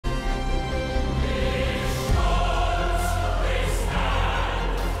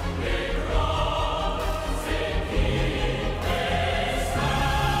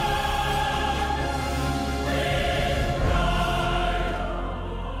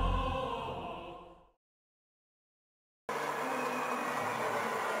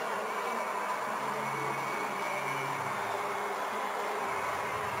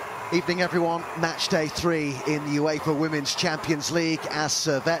Evening everyone, match day 3 in the UEFA Women's Champions League as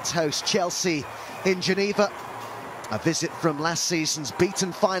Servette host Chelsea in Geneva. A visit from last season's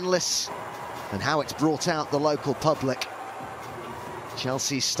beaten finalists and how it's brought out the local public.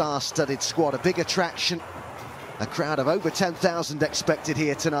 Chelsea's star-studded squad, a big attraction. A crowd of over 10,000 expected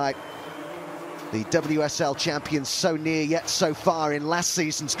here tonight. The WSL champions so near yet so far in last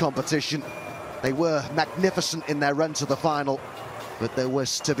season's competition. They were magnificent in their run to the final, but there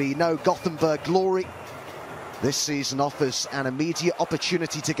was to be no Gothenburg glory. This season offers an immediate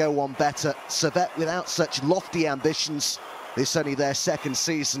opportunity to go on better. Servette, without such lofty ambitions, this only their second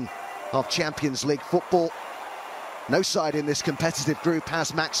season of Champions League football. No side in this competitive group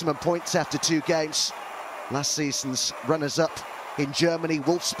has maximum points after 2 games. Last season's runners-up in Germany,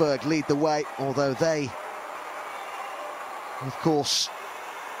 Wolfsburg, lead the way, although they, of course,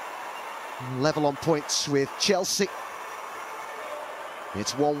 level on points with Chelsea.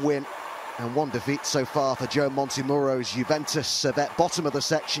 It's 1 win and 1 defeat so far for Joe Montemuro's Juventus. Servette, bottom of the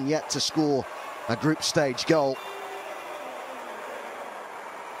section, yet to score a group stage goal.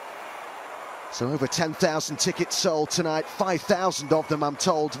 So over 10,000 tickets sold tonight. 5,000 of them, I'm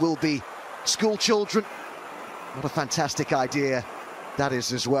told, will be school children. What a fantastic idea that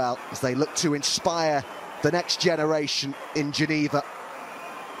is as well, as they look to inspire the next generation in Geneva.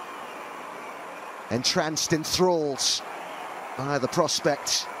 Entranced, enthralled by the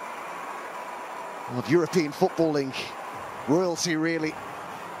prospect of European footballing, royalty really,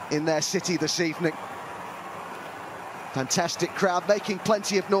 in their city this evening. Fantastic crowd making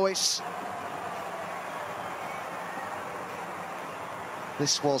plenty of noise.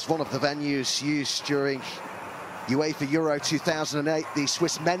 This was one of the venues used during UEFA Euro 2008. The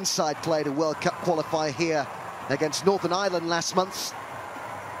Swiss men's side played a World Cup qualifier here against Northern Ireland last month.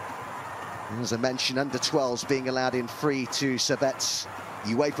 And as I mentioned, under-12s being allowed in free to Servette's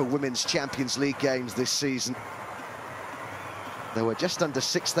UEFA Women's Champions League games this season. There were just under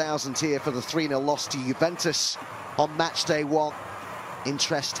 6,000 here for the 3-0 loss to Juventus on match day 1.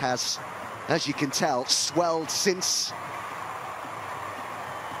 Interest has, as you can tell, swelled since.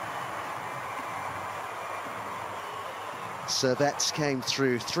 Servette came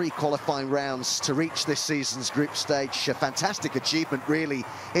through 3 qualifying rounds to reach this season's group stage. A fantastic achievement, really,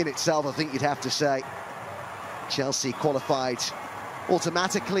 in itself, I think you'd have to say. Chelsea qualified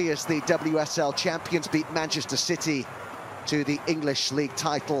automatically as the WSL champions, beat Manchester City to the English League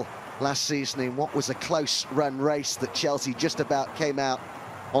title last season in what was a close-run race that Chelsea just about came out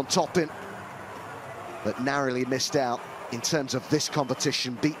on top in, but narrowly missed out in terms of this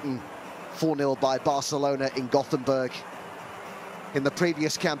competition, beaten 4-0 by Barcelona in Gothenburg in the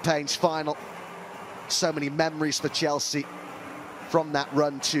previous campaign's final. So many memories for Chelsea from that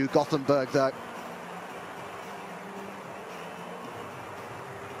run to Gothenburg, though.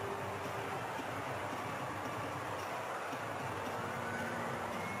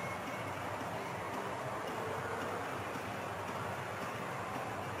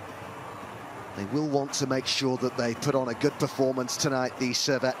 They will want to make sure that they put on a good performance tonight, these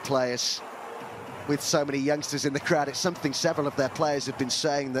Servette players. With so many youngsters in the crowd, it's something several of their players have been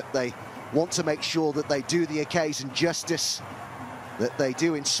saying, that they want to make sure that they do the occasion justice, that they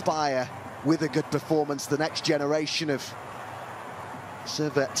do inspire with a good performance the next generation of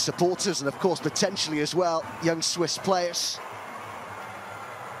Servette supporters, and of course potentially as well young Swiss players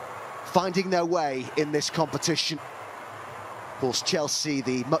finding their way in this competition. Of course, Chelsea,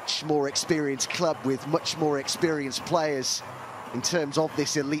 the much more experienced club with much more experienced players in terms of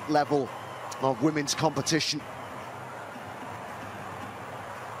this elite level of women's competition.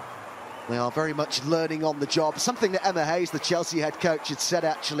 They are very much learning on the job. Something that Emma Hayes, the Chelsea head coach, had said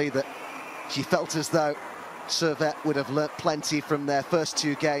actually, that she felt as though Servette would have learnt plenty from their first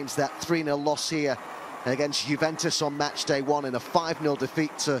 2 games. That 3-0 loss here against Juventus on match day 1 and a 5-0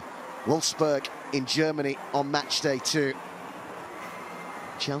 defeat to Wolfsburg in Germany on match day 2.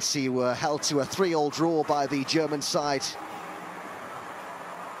 Chelsea were held to a 3-3 draw by the German side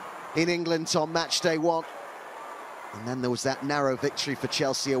in England on match day 1. And then there was that narrow victory for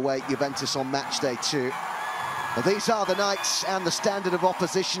Chelsea away at Juventus on match day 2. Well, these are the nights and the standard of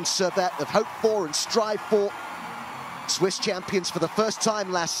opposition Servette have hoped for and strived for. Swiss champions for the first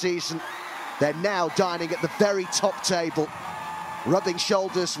time last season. They're now dining at the very top table, rubbing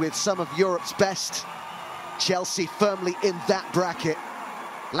shoulders with some of Europe's best. Chelsea firmly in that bracket.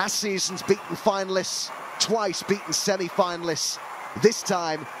 Last season's beaten finalists, twice beaten semi-finalists. This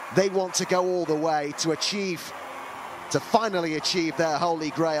time, they want to go all the way to finally achieve their holy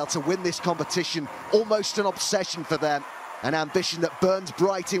grail, to win this competition. Almost an obsession for them, an ambition that burns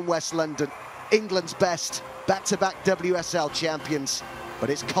bright in West London. England's best, back-to-back WSL champions. but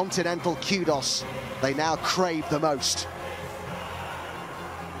it's continental kudos they now crave the most.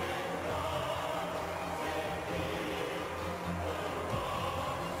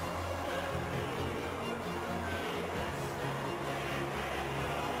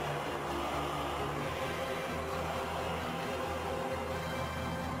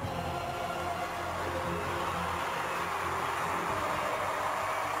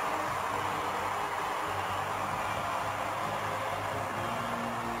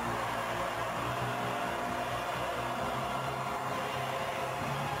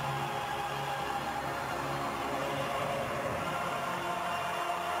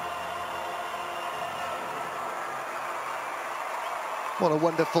 What a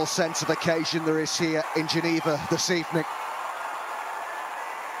wonderful sense of occasion there is here in Geneva this evening.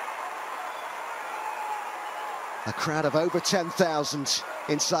 A crowd of over 10,000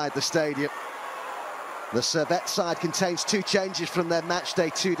 inside the stadium. The Servette side contains 2 changes from their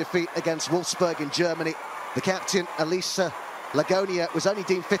Matchday 2 defeat against Wolfsburg in Germany. The captain, Elisa Lagonia, was only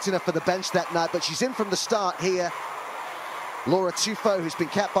deemed fit enough for the bench that night, but she's in from the start here. Laura Tufo, who's been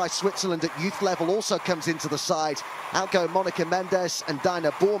capped by Switzerland at youth level, also comes into the side. Outgoing Monica Mendes and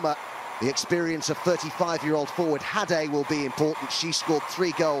Dinah Borma. The experience of 35-year-old forward Hade will be important. She scored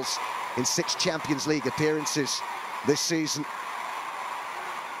 3 goals in 6 Champions League appearances this season.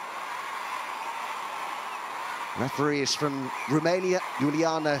 Referee is from Romania,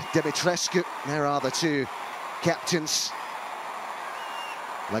 Iuliana Dimitrescu. There are the 2 captains.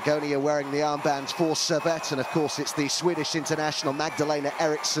 Lagonia wearing the armband for Servette, and of course it's the Swedish international Magdalena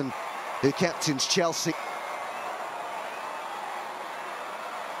Eriksson who captains Chelsea.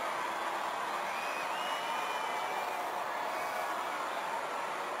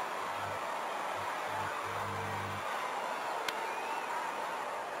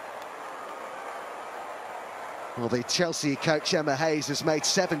 Well, the Chelsea coach Emma Hayes has made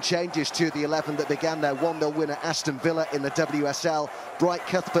 7 changes to the 11 that began their 1-0 win at Aston Villa in the WSL. Bright,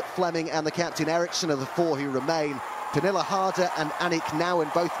 Cuthbert, Fleming and the captain Eriksson are the 4 who remain. Pernilla Harder and Annick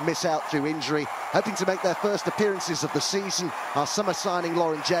Nouwen both miss out through injury. Hoping to make their first appearances of the season are summer signing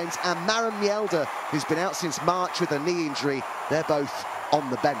Lauren James and Maren Mjelde, who's been out since March with a knee injury. They're both on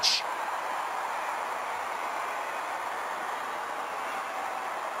the bench.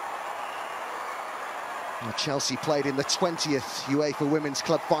 Well, Chelsea played in the 20th UEFA Women's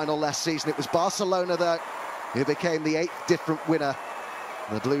Club final last season. It was Barcelona, though, who became the 8th different winner.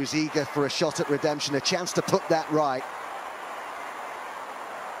 The Blues eager for a shot at redemption, a chance to put that right.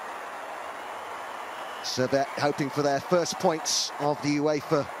 Servette hoping for their first points of the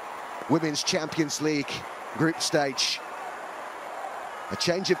UEFA Women's Champions League group stage. A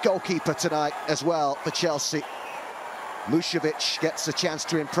change of goalkeeper tonight as well for Chelsea. Mušović gets a chance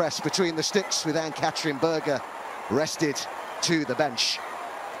to impress between the sticks with Ann-Katrin Berger rested to the bench.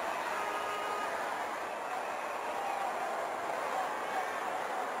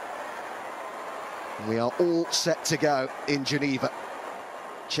 We are all set to go in Geneva.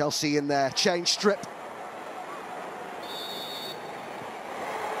 Chelsea in their change strip.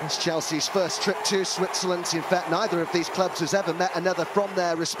 It's Chelsea's first trip to Switzerland. In fact, neither of these clubs has ever met another from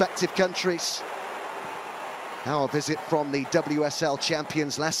their respective countries. Now a visit from the WSL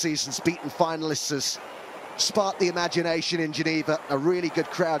champions, last season's beaten finalists, has sparked the imagination in Geneva. A really good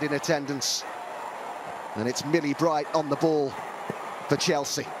crowd in attendance. And it's Millie Bright on the ball for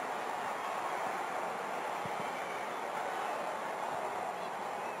Chelsea.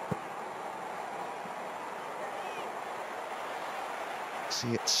 See,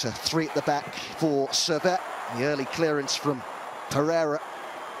 it's 3 at the back for Servette. The early clearance from Pereira.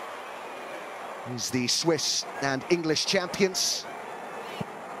 He's the Swiss and English champions.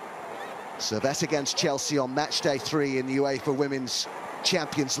 Servette against Chelsea on Matchday 3 in the UEFA Women's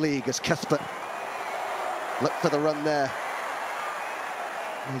Champions League as Cuthbert look for the run there.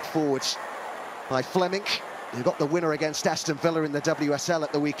 Moved forwards by Fleming, who got the winner against Aston Villa in the WSL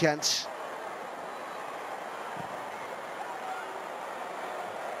at the weekend.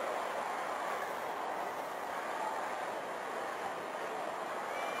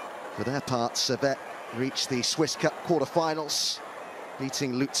 For their part, Servette reached the Swiss Cup quarter-finals,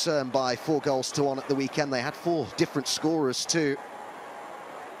 beating Lucerne by 4-1 at the weekend. They had 4 different scorers too.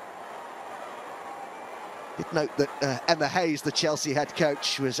 Did note that Emma Hayes, the Chelsea head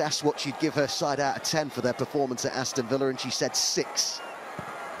coach, was asked what she'd give her side out of 10 for their performance at Aston Villa, and she said 6.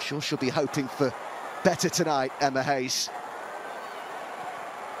 I'm sure she'll be hoping for better tonight, Emma Hayes.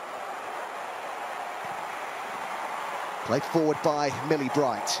 Played forward by Millie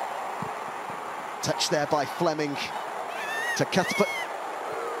Bright. Touch there by Fleming to Cuthbert.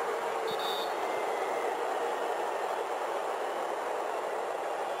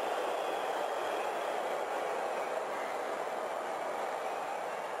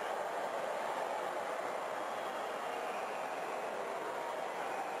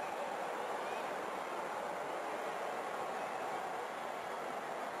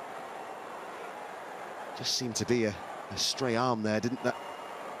 Just seemed to be a stray arm there, didn't that?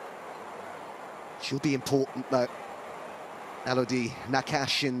 She'll be important, though. Elodie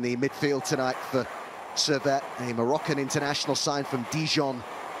Nakash in the midfield tonight for Servette, a Moroccan international signed from Dijon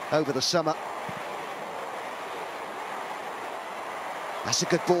over the summer. That's a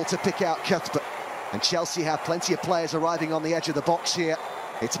good ball to pick out Cuthbert. And Chelsea have plenty of players arriving on the edge of the box here.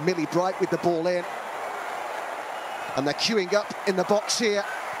 It's Millie Bright with the ball in. And they're queuing up in the box here.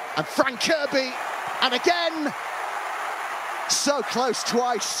 And Fran Kirby, and again! So close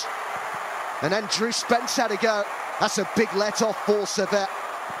twice. And then Drew Spence had a go. That's a big let-off for Servette.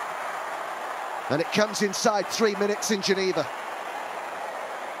 And it comes inside 3 minutes in Geneva.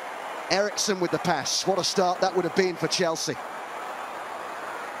 Eriksson with the pass. What a start that would have been for Chelsea.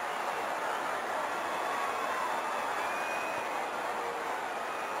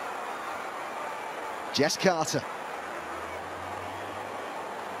 Jess Carter.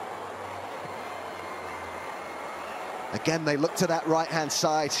 Again, they look to that right-hand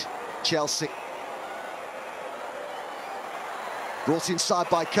side, Chelsea. Brought inside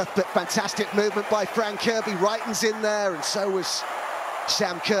by Cuthbert, fantastic movement by Fran Kirby. Wrighton's in there, and so was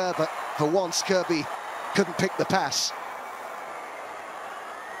Sam Kerr, but for once, Kirby couldn't pick the pass.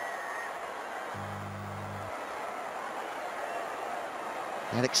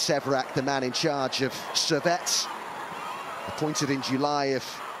 Alex Severak, the man in charge of Servette, appointed in July of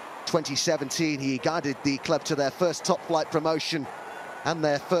 2017. He guided the club to their first top-flight promotion and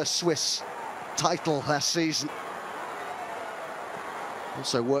their first Swiss title last season.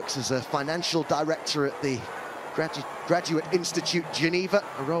 Also works as a financial director at the Graduate Institute Geneva,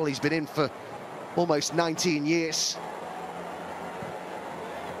 a role he's been in for almost 19 years.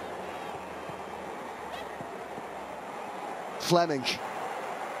 Fleming.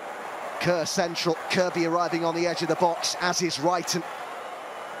 Kerr central, Kirby arriving on the edge of the box, as is Wrighton.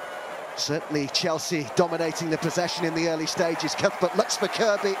 Certainly Chelsea dominating the possession in the early stages. Cuthbert looks for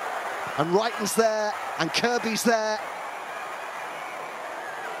Kirby, and Wrighton's there, and Kirby's there.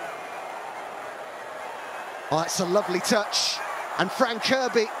 Oh, it's a lovely touch, and Fran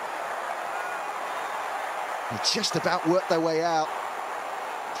Kirby. They just about worked their way out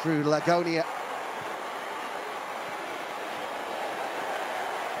through Lagonia.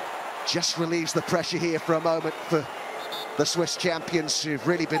 Just relieves the pressure here for a moment for the Swiss champions, who've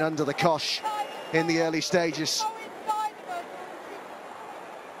really been under the cosh in the early stages.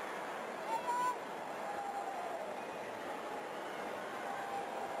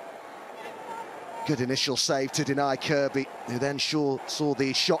 Good initial save to deny Kirby, who then saw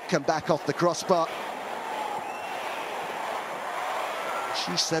the shot come back off the crossbar.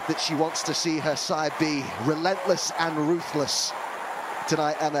 She said that she wants to see her side be relentless and ruthless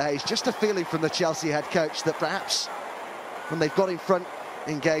tonight, Emma Hayes. Just a feeling from the Chelsea head coach that perhaps when they've got in front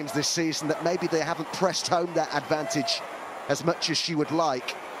in games this season, that maybe they haven't pressed home that advantage as much as she would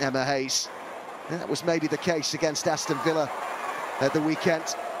like, Emma Hayes. And that was maybe the case against Aston Villa at the weekend.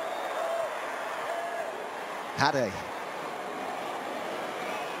 Hade.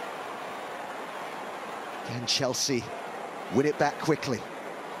 Can Chelsea win it back quickly?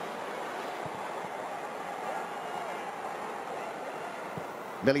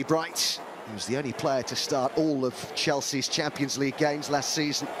 Millie Bright, who was the only player to start all of Chelsea's Champions League games last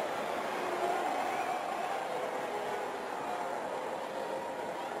season.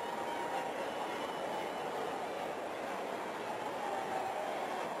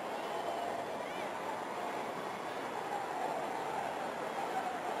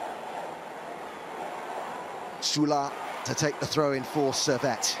 Soula to take the throw in for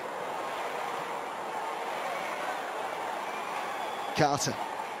Servette. Carter.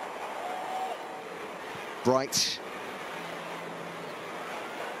 Bright.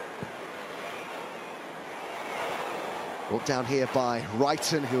 Brought down here by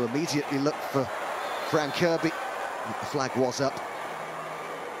Wrighton, who immediately looked for Fran Kirby. The flag was up.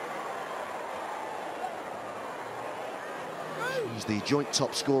 He was the joint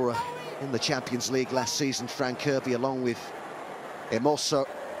top scorer in the Champions League last season, Fran Kirby, along with Hermoso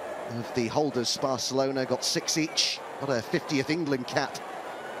of the holders. Barcelona got 6 each. Got a 50th England cap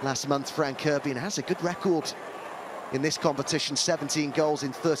last month, Fran Kirby, and has a good record in this competition. 17 goals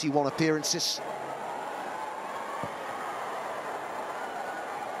in 31 appearances.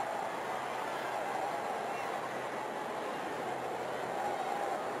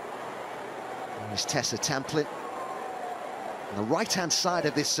 There's Tessa Tamplin. On the right-hand side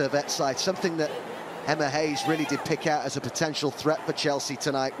of this Servette side, something that Emma Hayes really did pick out as a potential threat for Chelsea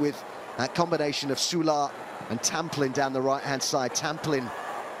tonight, with that combination of Soula and Tamplin down the right-hand side. Tamplin,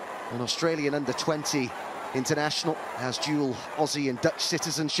 an Australian under-20 international, has dual Aussie and Dutch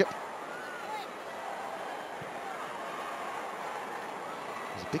citizenship.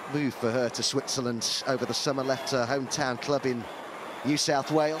 Big move for her to Switzerland over the summer, left her hometown club in New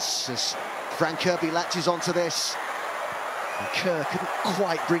South Wales as Fran Kirby latches onto this. And Kerr couldn't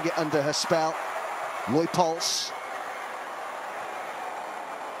quite bring it under her spell. Leupolz.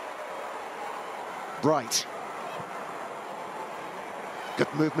 Bright.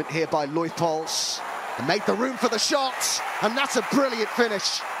 Good movement here by Leupolz. And made the room for the shot. And that's a brilliant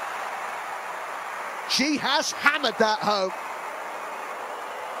finish. She has hammered that home.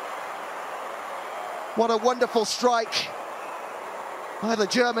 What a wonderful strike by the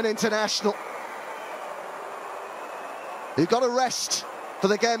German international, who got a rest for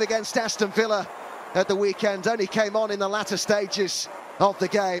the game against Aston Villa at the weekend. Only came on in the latter stages of the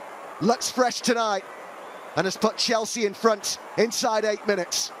game. Looks fresh tonight and has put Chelsea in front inside 8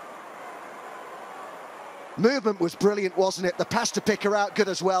 minutes. Movement was brilliant, wasn't it? The pass to pick her out, good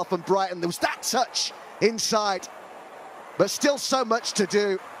as well from Brighton. There was that touch inside, but still so much to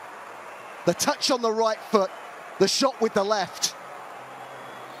do. The touch on the right foot, the shot with the left.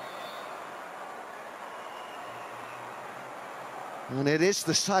 And it is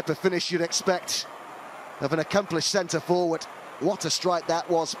the type of finish you'd expect of an accomplished centre-forward. What a strike that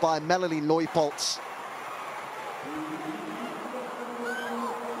was by Melanie Leupolz.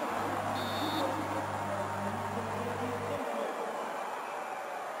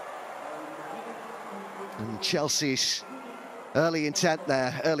 And Chelsea's early intent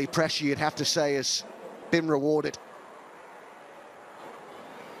there, early pressure, you'd have to say, has been rewarded.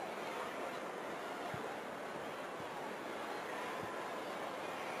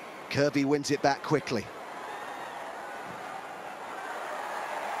 Kirby wins it back quickly.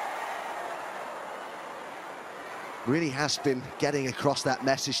 Really has been getting across that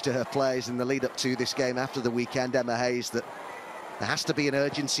message to her players in the lead up to this game after the weekend, Emma Hayes, that there has to be an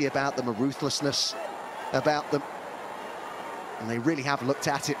urgency about them, a ruthlessness about them. And they really have looked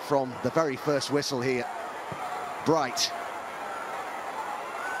at it from the very first whistle here. Bright.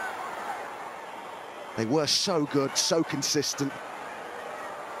 They were so good, so consistent.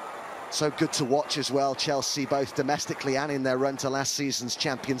 So good to watch as well, Chelsea, both domestically and in their run to last season's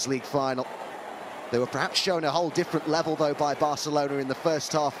Champions League final. They were perhaps shown a whole different level, though, by Barcelona in the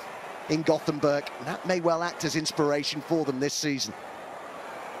first half in Gothenburg. And that may well act as inspiration for them this season.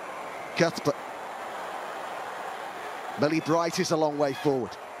 Cuthbert. Millie Bright is a long way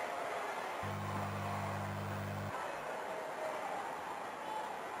forward.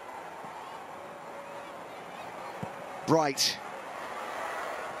 Bright.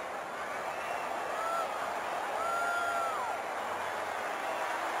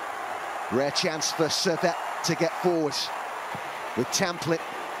 Rare chance for Servette to get forward with Tamplin.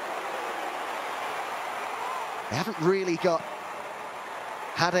 They haven't really got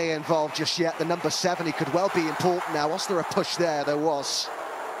Hade involved just yet. The number 7, he could well be important now. Was there a push there? There was.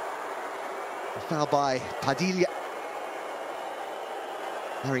 A foul by Padilla.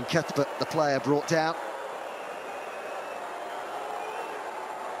 Erin Cuthbert, the player, brought down.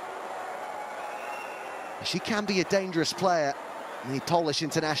 She can be a dangerous player. The Polish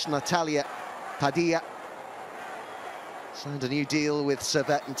international Natalia Padilla signed a new deal with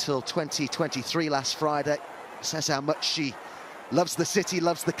Servette until 2023 last Friday. Says how much she loves the city,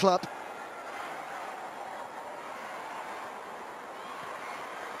 loves the club.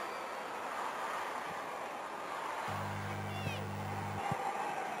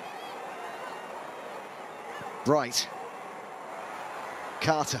 Bright.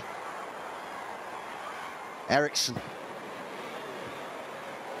 Carter. Eriksson.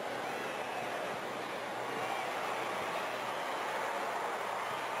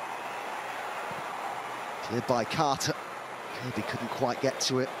 Cleared by Carter. Kirby couldn't quite get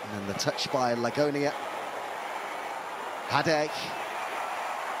to it. And then the touch by Lagonia. Hade.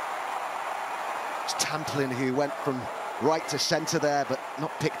 It's Tamplin who went from right to centre there, but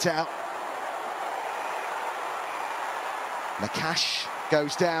not picked out. Nakash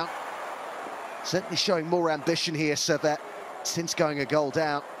goes down. Certainly showing more ambition here, Servette, since going a goal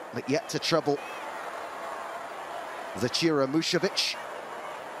down, but yet to trouble Zachira Mušović.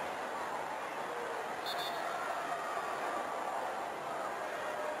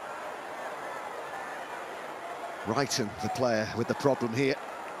 Brighton, the player with the problem here.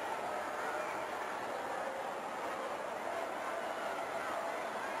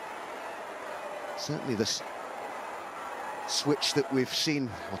 Certainly this switch that we've seen,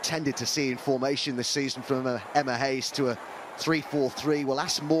 or tended to see in formation this season from Emma Hayes to a 3-4-3 will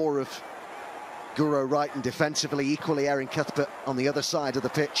ask more of Guro Reiten defensively, equally Erin Cuthbert on the other side of the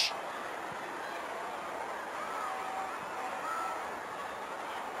pitch.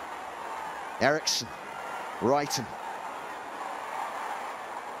 Eriksson, Reiten.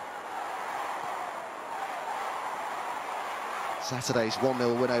 Saturday's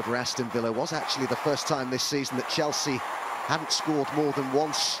 1-0 win over Aston Villa was actually the first time this season that Chelsea hadn't scored more than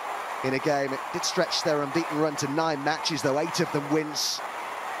once in a game. It did stretch their unbeaten run to 9 matches, though 8 of them wins.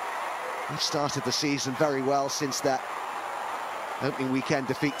 They've started the season very well since that opening weekend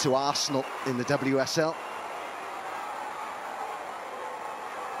defeat to Arsenal in the WSL.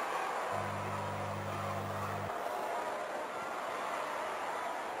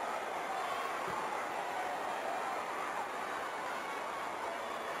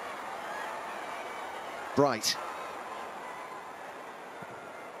 Bright.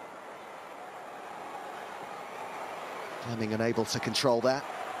 Fleming unable to control that.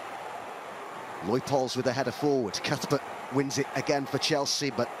 Leupolz with a header forward. Cuthbert wins it again for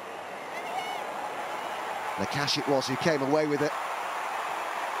Chelsea, but Nakash it was who came away with it.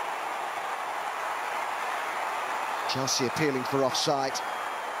 Chelsea appealing for offside.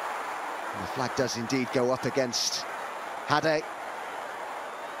 And the flag does indeed go up against Hade.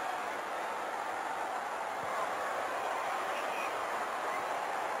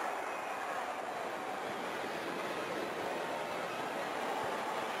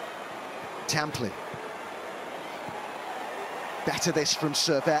 Tamplin. Better this from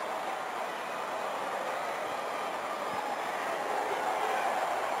Servette.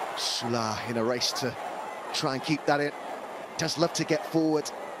 Soula in a race to try and keep that in. Does love to get forward.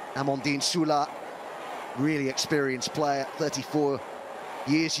 Amandine Soula, really experienced player, 34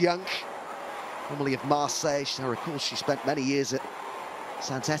 years young. Formerly of Marseille. I recall she spent many years at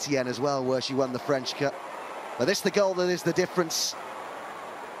Saint-Etienne as well, where she won the French Cup. But this is the goal that is the difference.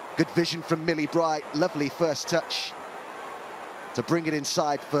 Good vision from Millie Bright, lovely first touch to bring it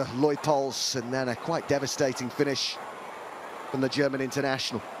inside for Leupolz, and then a quite devastating finish from the German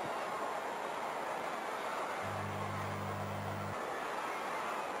international.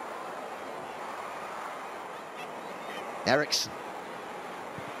 Eriksson.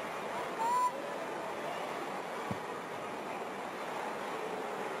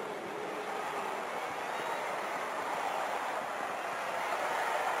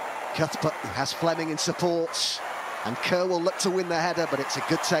 Cuthbert has Fleming in support, and Kerr will look to win the header, but it's a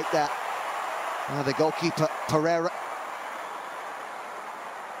good take that. The goalkeeper, Pereira.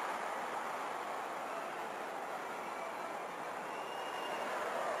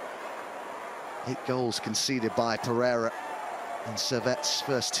 Eight goals conceded by Pereira in Servette's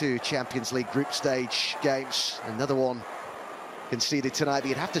first 2 Champions League group stage games. Another one conceded tonight, but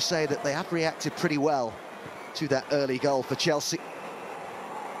you'd have to say that they have reacted pretty well to that early goal for Chelsea.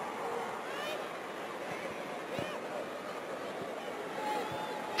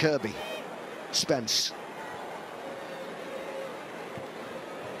 Kirby, Spence,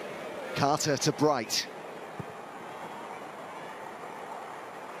 Carter to Bright.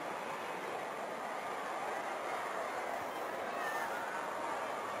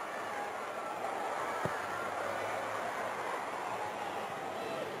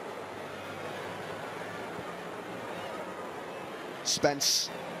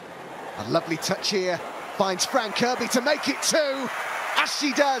 Spence, a lovely touch here, finds Fran Kirby to make it 2. As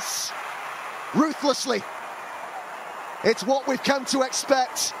she does, ruthlessly. It's what we've come to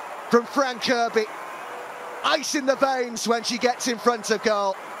expect from Fran Kirby. Ice in the veins when she gets in front of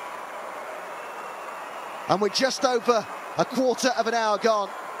goal. And with just over a quarter of an hour gone,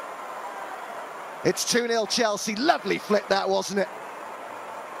 it's 2-0 Chelsea. Lovely flick that, wasn't it?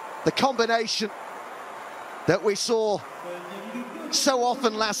 The combination that we saw so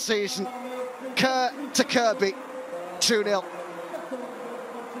often last season. Kerr to Kirby, 2-0.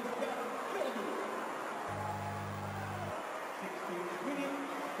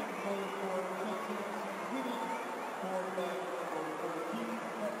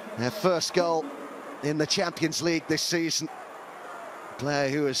 Their first goal in the Champions League this season. A player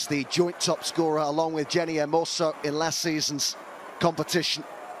who is the joint top scorer along with Jenny Hermoso in last season's competition.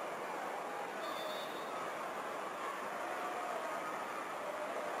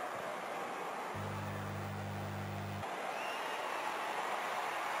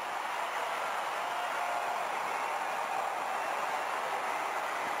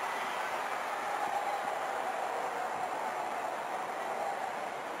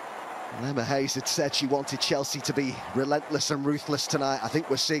 Emma Hayes had said she wanted Chelsea to be relentless and ruthless tonight. I think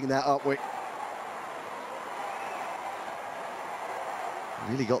we're seeing that, aren't we?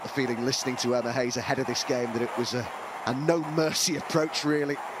 Really got the feeling, listening to Emma Hayes ahead of this game, that it was a no-mercy approach,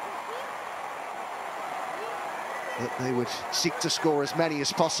 really. That they would seek to score as many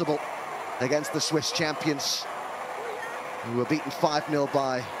as possible against the Swiss champions, who were beaten 5-0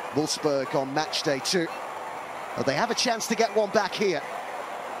 by Wolfsburg on match day 2. But they have a chance to get one back here.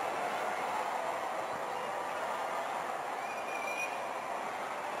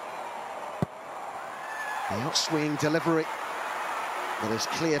 The outswing delivery that is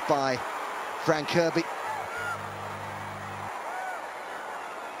cleared by Frank Kirby.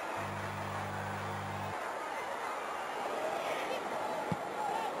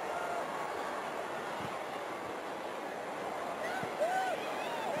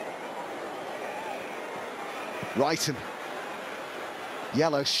 Wrighton,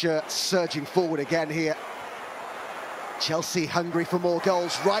 yellow shirt surging forward again here. Chelsea hungry for more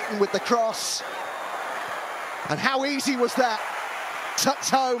goals. Wrighton with the cross. And how easy was that? Tucked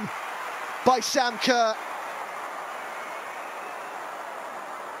home by Sam Kerr.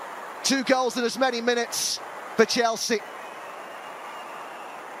 2 goals in as many minutes for Chelsea,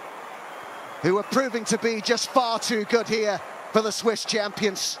 who are proving to be just far too good here for the Swiss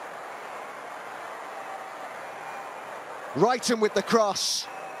champions. Wrighton with the cross.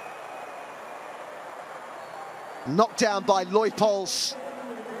 Knocked down by Leupolz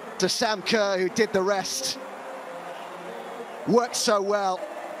to Sam Kerr, who did the rest. Worked so well.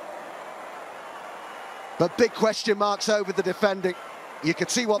 But big question marks over the defending. You could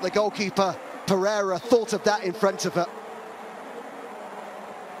see what the goalkeeper, Pereira, thought of that in front of her.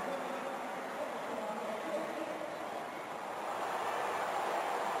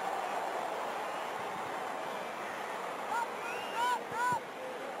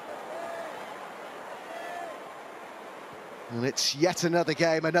 And it's yet another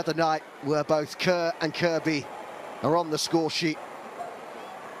game, another night, where both Kerr and Kirby are on the score sheet.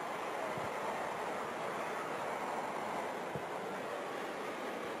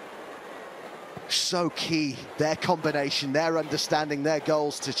 So key, their combination, their understanding, their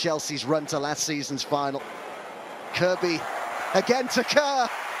goals to Chelsea's run to last season's final. Kirby again to Kerr.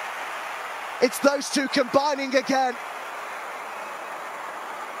 It's those two combining again.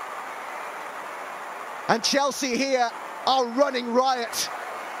 And Chelsea here are running riot.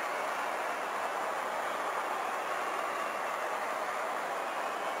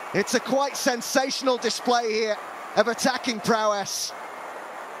 It's a quite sensational display here of attacking prowess.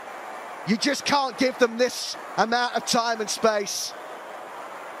 You just can't give them this amount of time and space.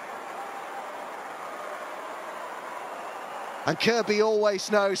 And Kirby always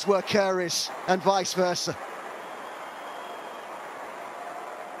knows where Kerr is, and vice versa.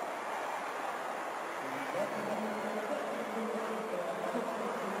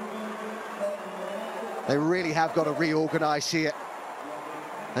 They really have got to reorganise here.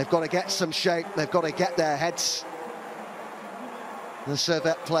 They've got to get some shape. They've got to get their heads, the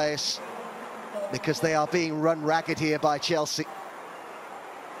Servette players, because they are being run ragged here by Chelsea.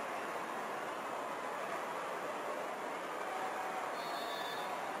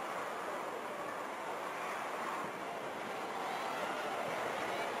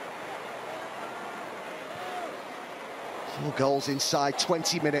 Four goals inside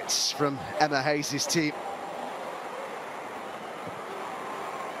 20 minutes from Emma Hayes' team.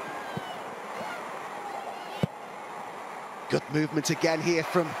 Good movement again here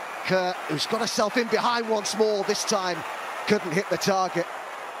from Kerr, who's got herself in behind once more. This time couldn't hit the target.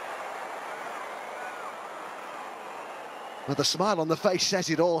 But the smile on the face says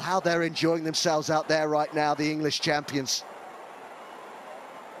it all, how they're enjoying themselves out there right now, the English champions.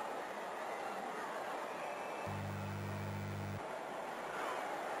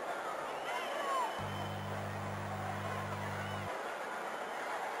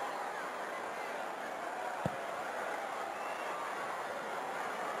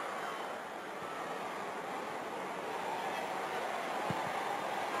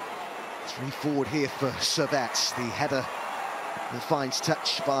 Three forward here for Servette. The header that finds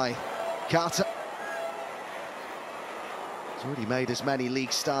touch by Carter. She's already made as many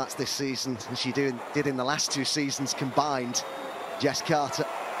league starts this season as she did in the last 2 seasons combined, Jess Carter.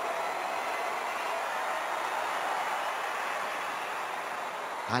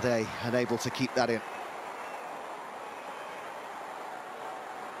 Ade unable to keep that in.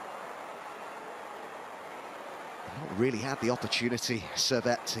 Not really had the opportunity,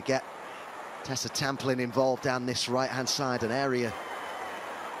 Servette, to get Tessa Tamplin involved down this right-hand side, an area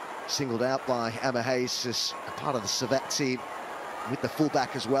singled out by Emma Hayes as a part of the Servette team, with the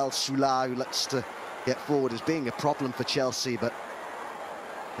fullback as well, Soula, who looks to get forward as being a problem for Chelsea, but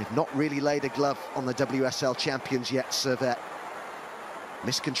they've not really laid a glove on the WSL champions yet, Servette.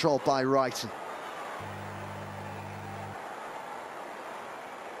 Miscontrolled by Wrighton.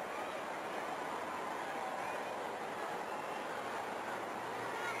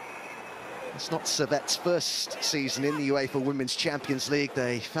 It's not Servette's first season in the UEFA Women's Champions League.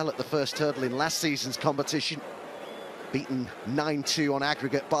 They fell at the first hurdle in last season's competition, beaten 9-2 on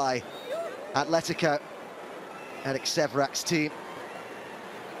aggregate by Atletico, Eric Severak's team.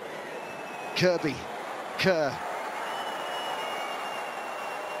 Kirby Kerr.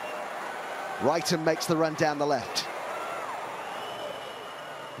 Wrighton makes the run down the left.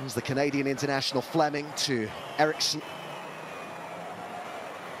 Here's the Canadian international Fleming to Eriksson.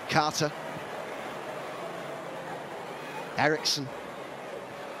 Carter. Eriksson.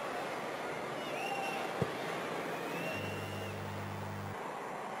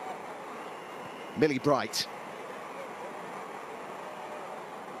 Millie Bright.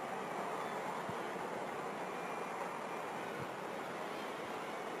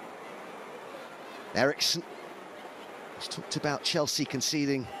 Eriksson. He's talked about Chelsea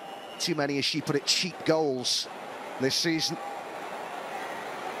conceding too many, as she put it, cheap goals this season.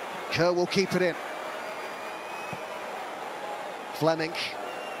 Kerr will keep it in. Fleming.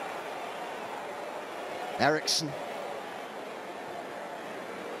 Eriksson.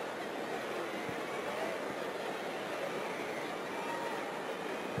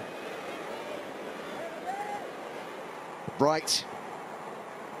 Bright.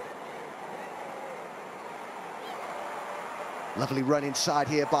 Lovely run inside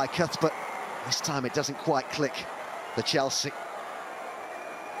here by Cuthbert. This time it doesn't quite click for Chelsea.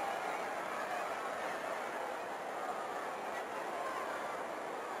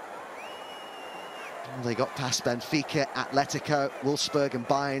 They got past Benfica, Atletico, Wolfsburg and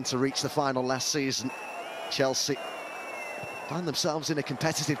Bayern to reach the final last season. Chelsea find themselves in a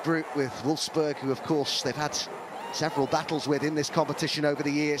competitive group with Wolfsburg, who of course they've had several battles with in this competition over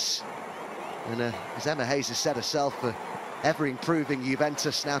the years. And as Emma Hayes has said herself, ever-improving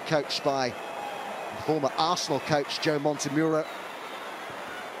Juventus, now coached by former Arsenal coach Joe Montemuro.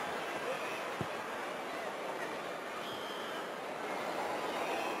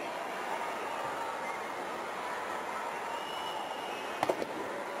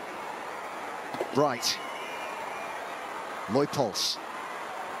 Bright. Leupolz.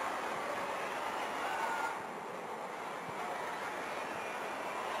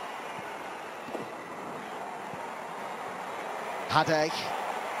 Hade.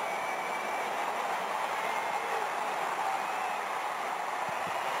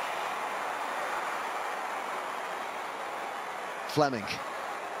 Fleming.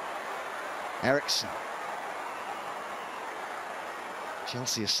 Eriksson.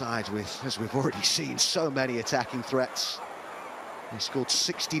 Chelsea aside with, as we've already seen, so many attacking threats. They scored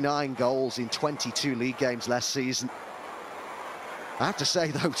 69 goals in 22 league games last season. I have to say,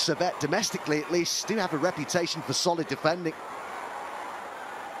 though, Servette, domestically at least, do have a reputation for solid defending.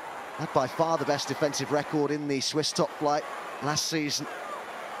 Had by far the best defensive record in the Swiss top flight last season.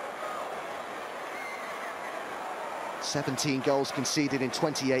 17 goals conceded in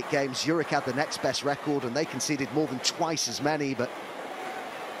 28 games. Zurich had the next best record, and they conceded more than twice as many, but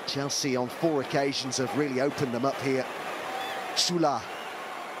Chelsea on 4 occasions have really opened them up here. Sula.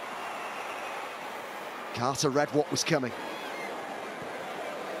 Carter read what was coming.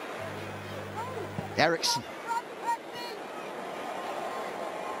 Eriksson.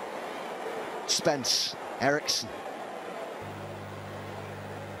 Spence. Eriksson.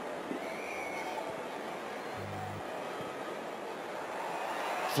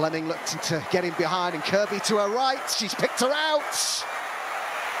 Fleming looked to get in behind, and Kirby to her right. She's picked her out.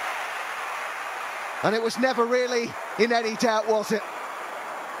 And it was never really in any doubt, was it?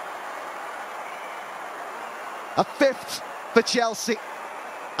 A 5th for Chelsea.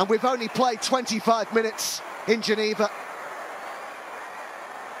 And we've only played 25 minutes in Geneva.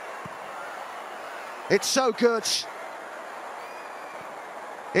 It's so good.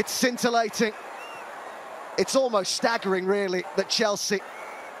 It's scintillating. It's almost staggering, really, that Chelsea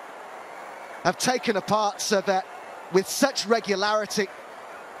have taken apart Servette with such regularity.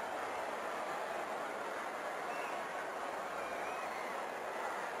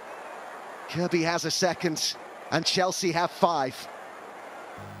 Kirby has a second, and Chelsea have 5.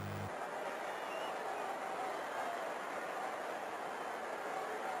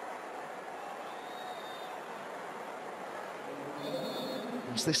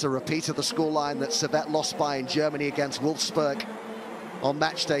 Is this a repeat of the scoreline that Servette lost by in Germany against Wolfsburg on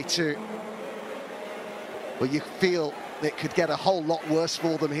Matchday 2? Well, you feel it could get a whole lot worse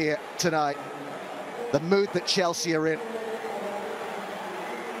for them here tonight. The mood that Chelsea are in.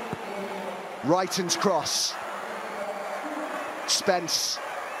 Wrighton's cross. Spence.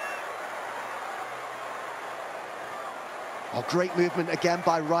 Oh, great movement again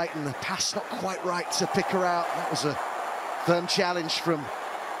by Wrighton. The pass not quite right to pick her out. That was a firm challenge from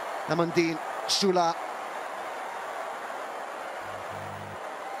Amandine Sula.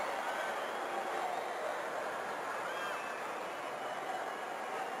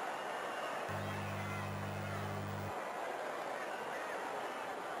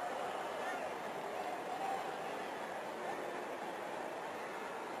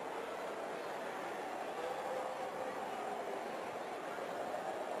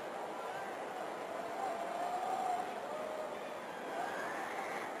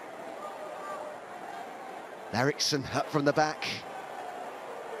 Eriksson up from the back.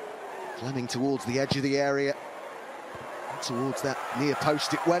 Fleming towards the edge of the area. Towards that near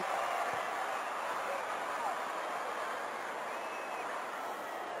post it went.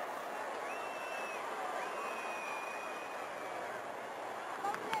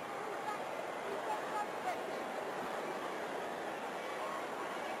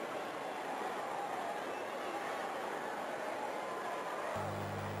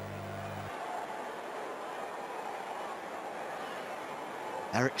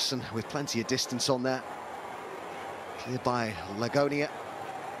 Eriksson with plenty of distance on that. Cleared by Lagonia.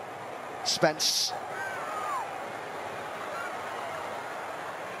 Spence.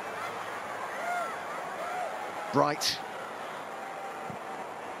 Bright.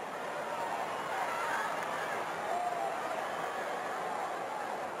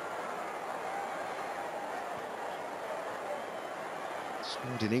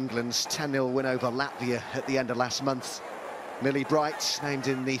 Scored in England's 10-0 win over Latvia at the end of last month. Millie Bright, named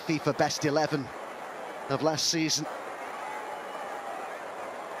in the FIFA Best 11 of last season.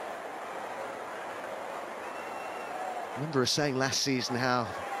 I remember us saying last season how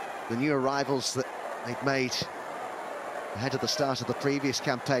the new arrivals that they'd made ahead of the start of the previous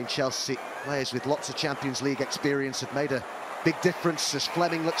campaign, Chelsea, players with lots of Champions League experience, have made a big difference as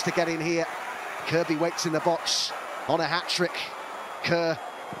Fleming looks to get in here. Kirby waits in the box on a hat-trick. Kerr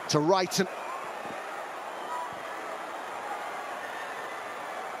to Wrighton.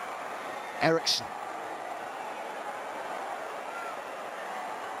 Eriksson.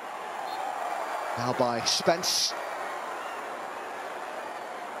 Now by Spence.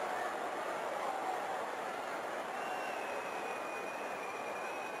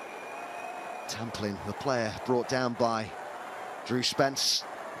 Tamplin, the player brought down by Drew Spence.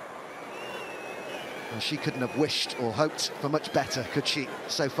 Well, she couldn't have wished or hoped for much better, could she,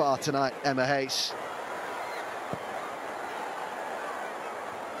 so far tonight, Emma Hayes.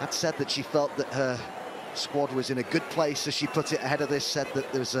 Had said that she felt that her squad was in a good place, as she put it ahead of this, said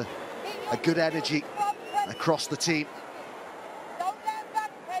that there was a good energy across the team.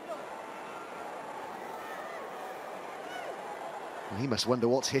 And he must wonder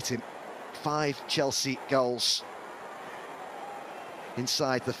what's hit him. 5 Chelsea goals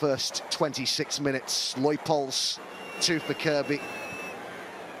inside the first 26 minutes. Leupolz, 2 for Kirby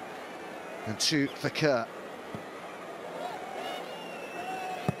and 2 for Kerr.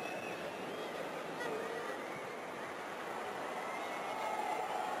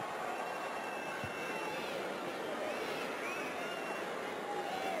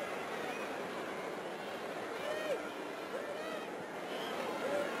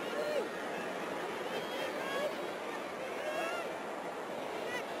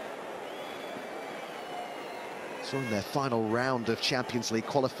 So in their final round of Champions League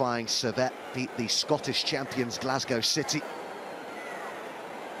qualifying, Servette beat the Scottish champions Glasgow City.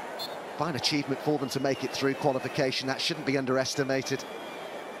 Fine achievement for them to make it through qualification. That shouldn't be underestimated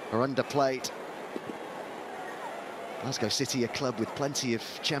or underplayed. Glasgow City, a club with plenty of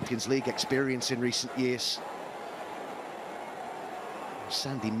Champions League experience in recent years.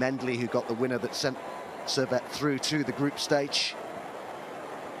 Sandy Mendley, who got the winner that sent Servette through to the group stage.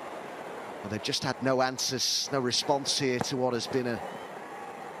 Well, they've just had no answers, no response here to what has been a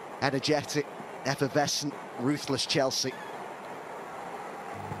energetic, effervescent, ruthless Chelsea.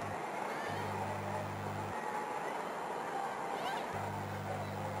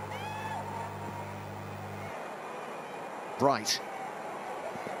 Bright.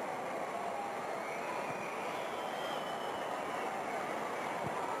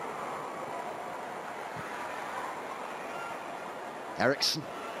 Eriksson.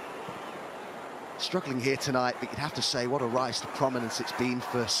 Struggling here tonight, but you'd have to say what a rise to prominence it's been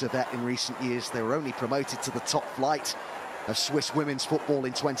for Servette in recent years. They were only promoted to the top flight of Swiss women's football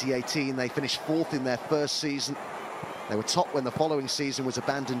in 2018. They finished 4th in their first season. They were top when the following season was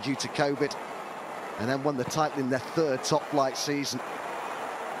abandoned due to COVID, and then won the title in their 3rd top flight season.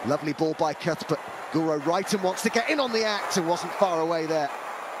 Lovely ball by Cuthbert. Guro Wrighton wants to get in on the act and wasn't far away there.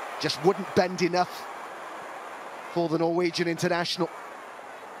 Just wouldn't bend enough for the Norwegian international.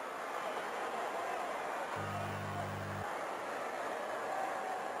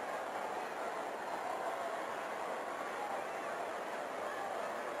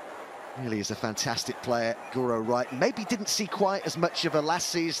 Really is a fantastic player, Guro Wrighton. Maybe didn't see quite as much of her last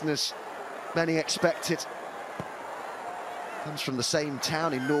season as many expected. Comes from the same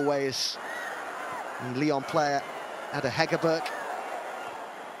town in Norway as the Lyon player Ada Hegerberg.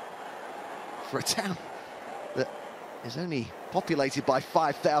 For a town that is only populated by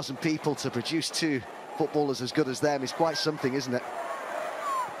 5,000 people, to produce 2 footballers as good as them is quite something, isn't it?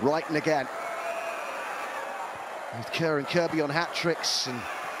 Wrighton again. with Kerr and Kirby on hat-tricks, and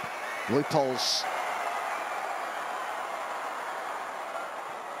Leupolz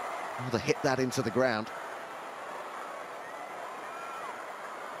rather hit that into the ground.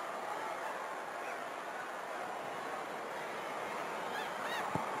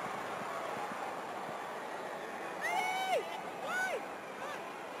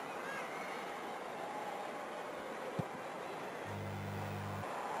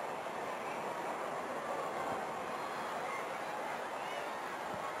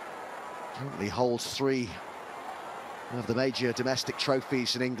 Currently holds 3 of the major domestic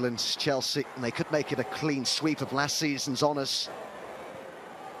trophies in England, Chelsea, and they could make it a clean sweep of last season's honours,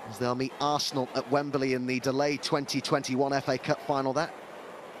 as they'll meet Arsenal at Wembley in the delayed 2021 FA Cup final. That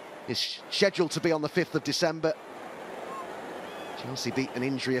is scheduled to be on the 5th of December. Chelsea beat an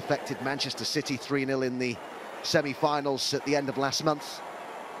injury-affected Manchester City 3-0 in the semi-finals at the end of last month.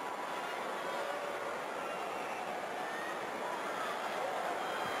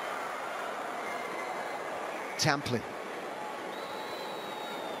 Tamplin.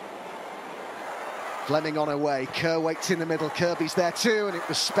 Fleming on her way. Kerr waits in the middle. Kirby's there too, and it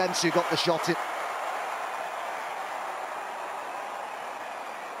was Spence who got the shot in.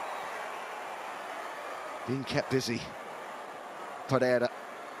 Being kept busy. Pereira.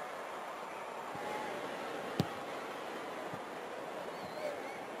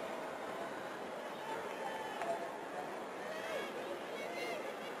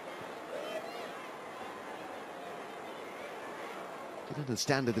 I don't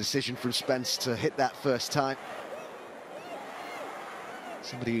understand the decision from Spence to hit that first time.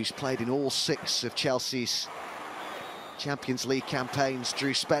 Somebody who's played in all 6 of Chelsea's Champions League campaigns,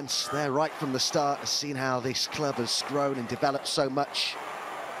 Drew Spence, there right from the start, has seen how this club has grown and developed so much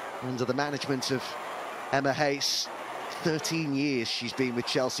under the management of Emma Hayes. 13 years she's been with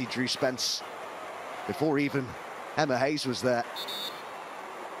Chelsea, Drew Spence, before even Emma Hayes was there.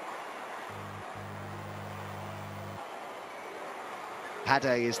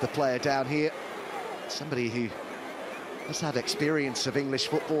 Hadday is the player down here, somebody who has had experience of English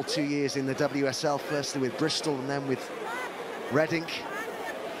football, 2 years in the WSL, firstly with Bristol and then with Reading.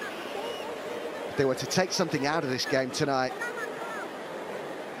 If they were to take something out of this game tonight,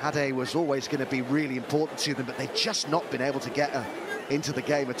 Hadday was always going to be really important to them, but they've just not been able to get her into the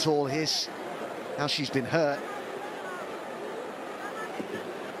game at all. Here's how she's been hurt.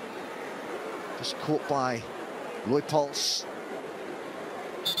 Just caught by Leupolz.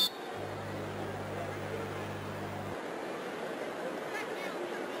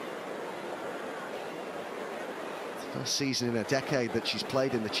 First season in a decade that she's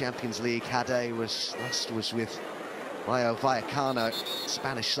played in the Champions League. Hadday was with Rayo Vallecano,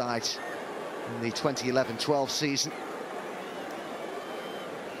 Spanish side, in the 2011-12 season.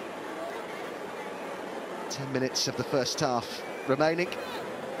 10 minutes of the first half remaining.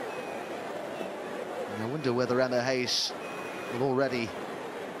 And I wonder whether Emma Hayes will already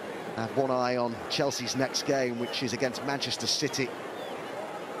have one eye on Chelsea's next game, which is against Manchester City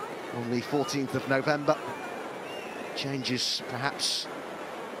on the 14th of November. Changes perhaps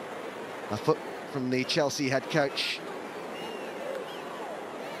afoot from the Chelsea head coach.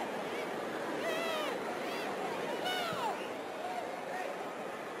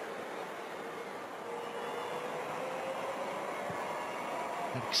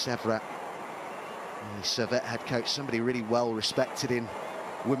 Servette, the Servette head coach, somebody really well respected in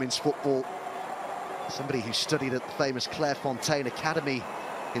women's football, somebody who studied at the famous Clairefontaine Academy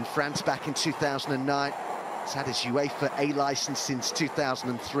in France back in 2009. He's had his UEFA A licence since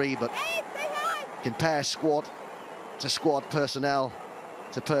 2003, but compare squad to squad, personnel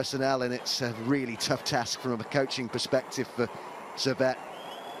to personnel, and it's a really tough task from a coaching perspective for Servette.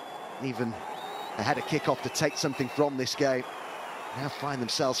 Even ahead of kick-off to take something from this game. Now find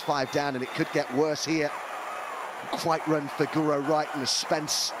themselves 5 down, and it could get worse here. Quite run for Guro Wrighton as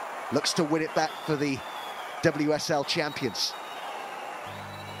Spence looks to win it back for the WSL champions.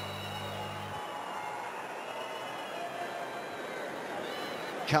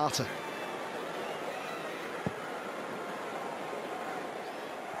 Carter.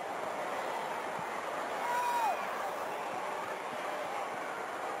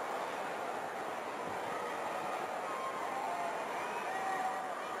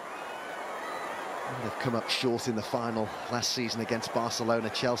 They've come up short in the final last season against Barcelona,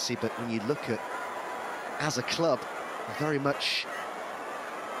 Chelsea, but when you look at, as a club, very much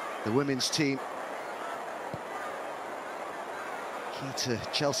the women's team key to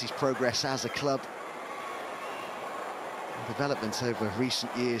Chelsea's progress as a club. The development over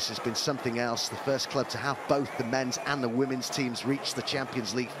recent years has been something else. The first club to have both the men's and the women's teams reach the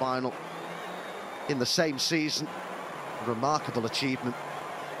Champions League final in the same season. A remarkable achievement.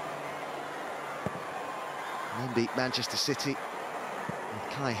 And then beat Manchester City.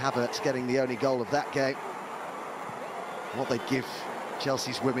 And Kai Havertz getting the only goal of that game. What they'd give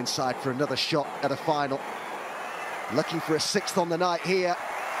Chelsea's women's side for another shot at a final. Looking for a sixth on the night here.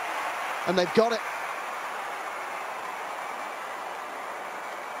 And they've got it.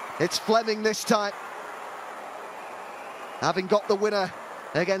 It's Fleming this time. Having got the winner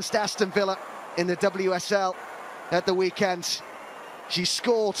against Aston Villa in the WSL at the weekend. She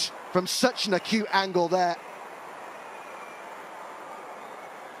scored from such an acute angle there.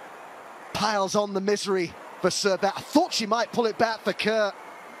 Piles on the misery for Servette. I thought she might pull it back for Kerr.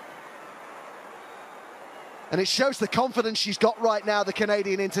 And it shows the confidence she's got right now, the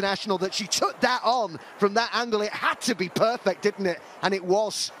Canadian international, that she took that on from that angle. It had to be perfect, didn't it? And it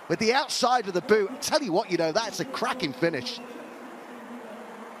was, with the outside of the boot. I tell you what, you know, that's a cracking finish.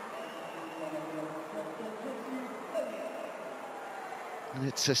 And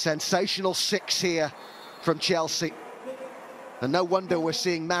it's a sensational 6 here from Chelsea. And no wonder we're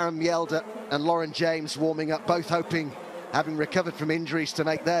seeing Maren Mjelde and Lauren James warming up, both hoping, having recovered from injuries, to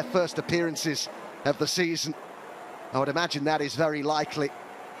make their first appearances of the season. I would imagine that is very likely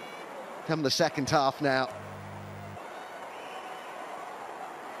come the second half now.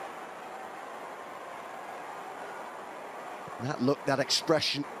 That look, that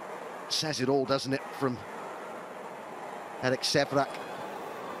expression says it all, doesn't it, from Erik Sevrak.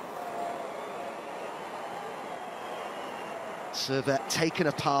 Servette taken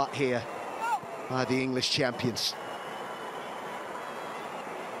apart here by the English champions.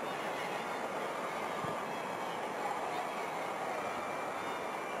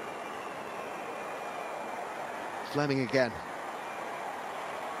 Fleming again.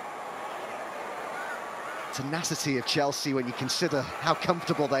 Tenacity of Chelsea, when you consider how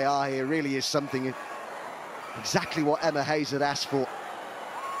comfortable they are here, really is something. Exactly what Emma Hayes had asked for.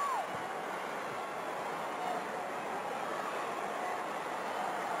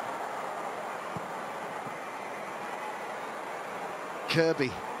 Kirby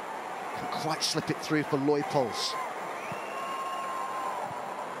can quite slip it through for Leupolz.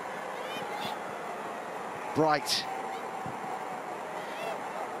 Bright.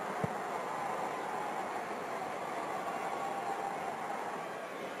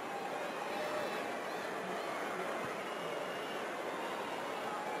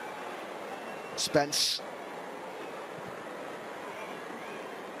 Spence.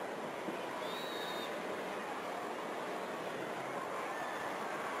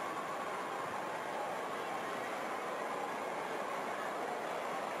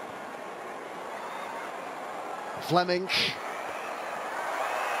 Fleming.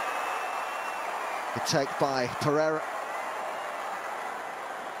 The take by Pereira.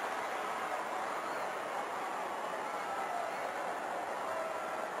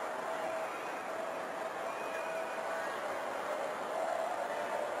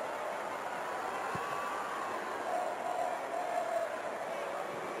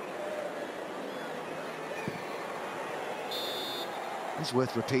 It's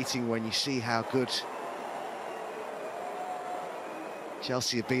worth repeating when you see how good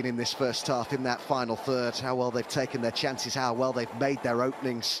Chelsea have been in this first half, in that final third, how well they've taken their chances, how well they've made their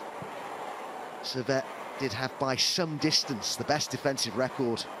openings. Servette did have by some distance the best defensive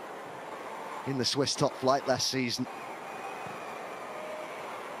record in the Swiss top flight last season.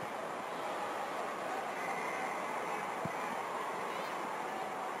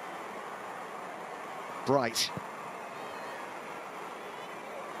 Bright.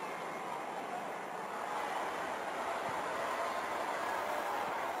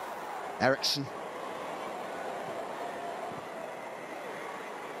 Eriksson.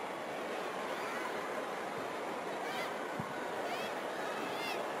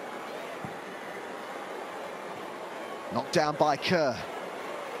 Knocked down by Kerr.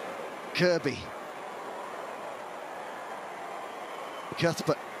 Kirby.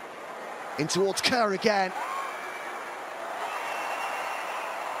 Cuthbert in towards Kerr again.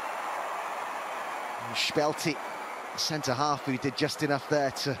 And Spelti, centre-half, who did just enough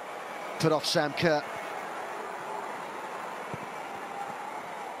there to put off Sam Kerr.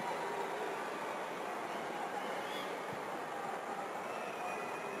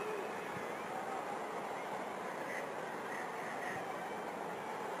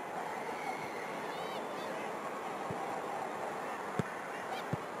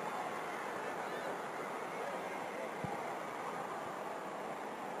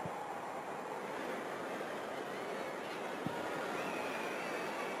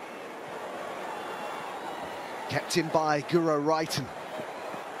 Kept in by Guro Reiten.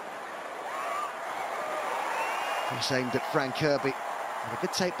 Cross aimed at Fran Kirby. And a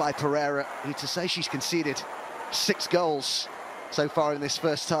good take by Pereira, who, to say she's conceded 6 goals so far in this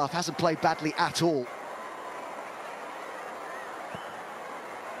first half, hasn't played badly at all.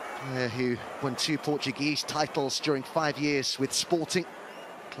 Player who won 2 Portuguese titles during 5 years with Sporting,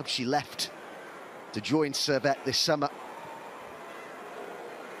 club she left to join Servette this summer.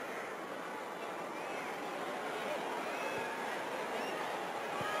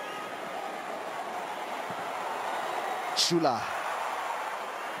 Sula.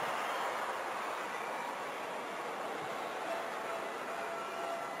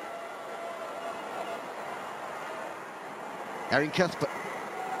 Erin Cuthbert.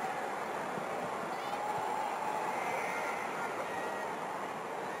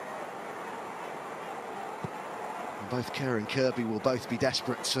 Both Kerr and Kirby will both be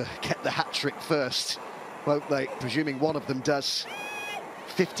desperate to get the hat-trick first, won't they? Presuming one of them does.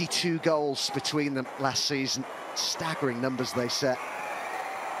 52 goals between them last season. Staggering numbers they set.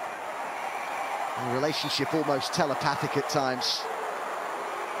 A relationship almost telepathic at times.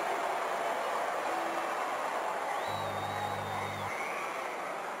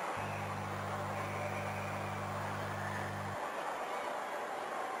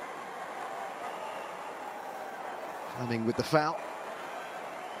 Fleming with the foul.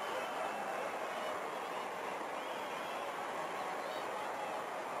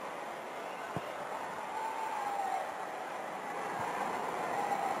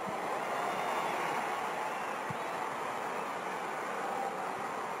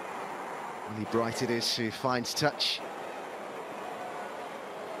 Really bright it is, who finds touch.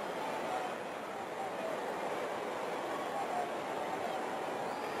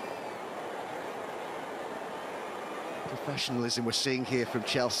 Professionalism we're seeing here from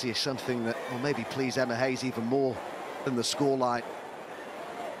Chelsea is something that will maybe please Emma Hayes even more than the scoreline.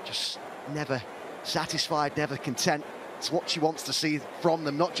 Just never satisfied, never content. It's what she wants to see from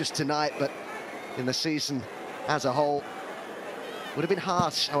them, not just tonight, but in the season as a whole. Would have been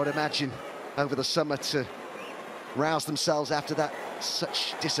hard, I would imagine, over the summer to rouse themselves after that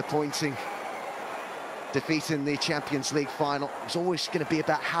such disappointing defeat in the Champions League final. It was always going to be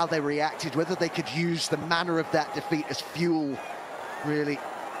about how they reacted, whether they could use the manner of that defeat as fuel, really,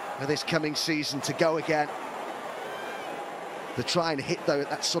 for this coming season to go again. To try and hit, though, at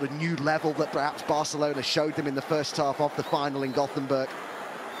that sort of new level that perhaps Barcelona showed them in the first half of the final in Gothenburg.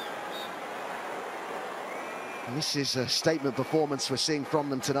 And this is a statement performance we're seeing from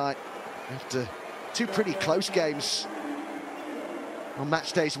them tonight, after 2 pretty close games. On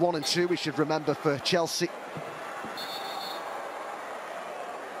match days 1 and 2, we should remember, for Chelsea.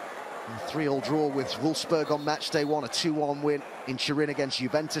 A 3-3 draw with Wolfsburg on match day 1, a 2-1 win in Turin against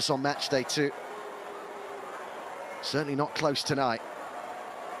Juventus on match day 2. Certainly not close tonight.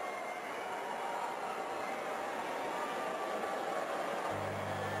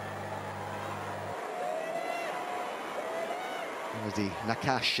 Already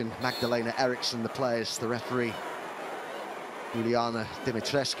Nakash and Magdalena Eriksson, the players, the referee Juliana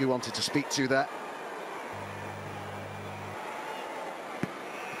Dimitrescu wanted to speak to that.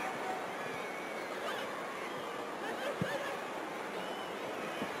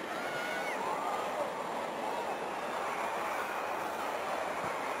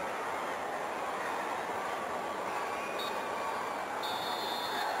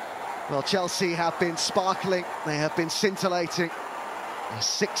 Well, Chelsea have been sparkling, they have been scintillating. A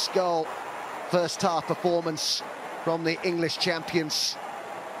 6-goal first half performance from the English champions.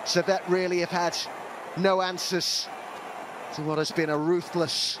 Servette really have had no answers to what has been a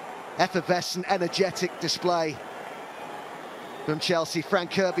ruthless, effervescent, energetic display from Chelsea. Fran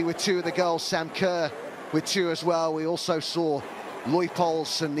Kirby with 2 of the goals, Sam Kerr with 2 as well. We also saw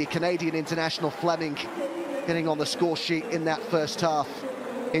Luypols and the Canadian international Fleming getting on the score sheet in that first half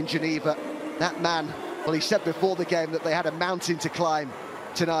in Geneva. That man, well, he said before the game that they had a mountain to climb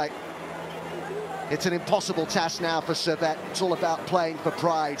tonight. It's an impossible task now for Servette. It's all about playing for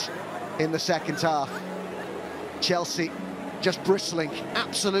pride in the second half. Chelsea just bristling,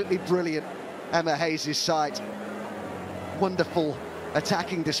 absolutely brilliant. Emma Hayes' side. Wonderful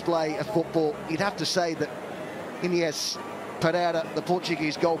attacking display of football. You'd have to say that Inês Pereira, the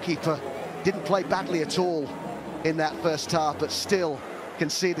Portuguese goalkeeper, didn't play badly at all in that first half, but still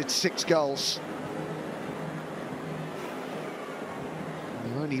conceded 6 goals.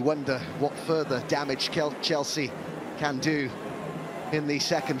 You only wonder what further damage Chelsea can do in the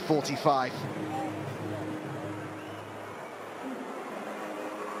second 45.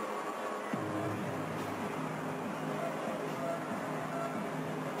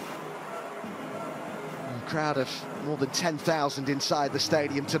 A crowd of more than 10,000 inside the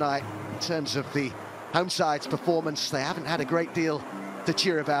stadium tonight. In terms of the home side's performance, they haven't had a great deal to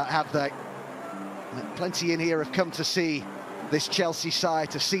cheer about, have they? Plenty in here have come to see this Chelsea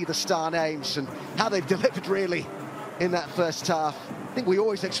side, to see the star names and how they've delivered really in that first half. I think we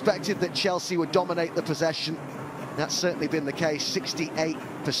always expected that Chelsea would dominate the possession. That's certainly been the case,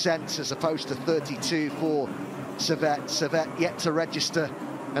 68% as opposed to 32 for Servette. Servette yet to register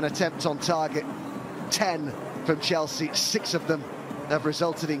an attempt on target. 10 from Chelsea, 6 of them have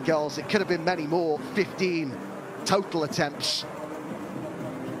resulted in goals. It could have been many more, 15 total attempts.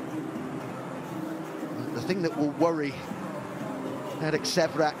 The thing that will worry Eric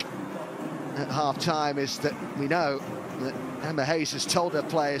Sevrak at half-time is that we know that Emma Hayes has told her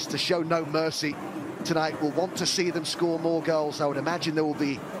players to show no mercy tonight. We'll want to see them score more goals. I would imagine there will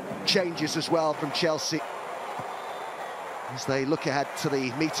be changes as well from Chelsea as they look ahead to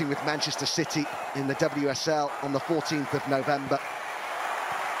the meeting with Manchester City in the WSL on the 14th of November.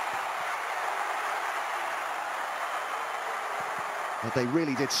 But they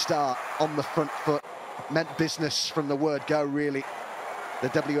really did start on the front foot, meant business from the word go, really, the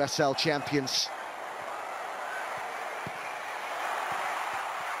WSL champions.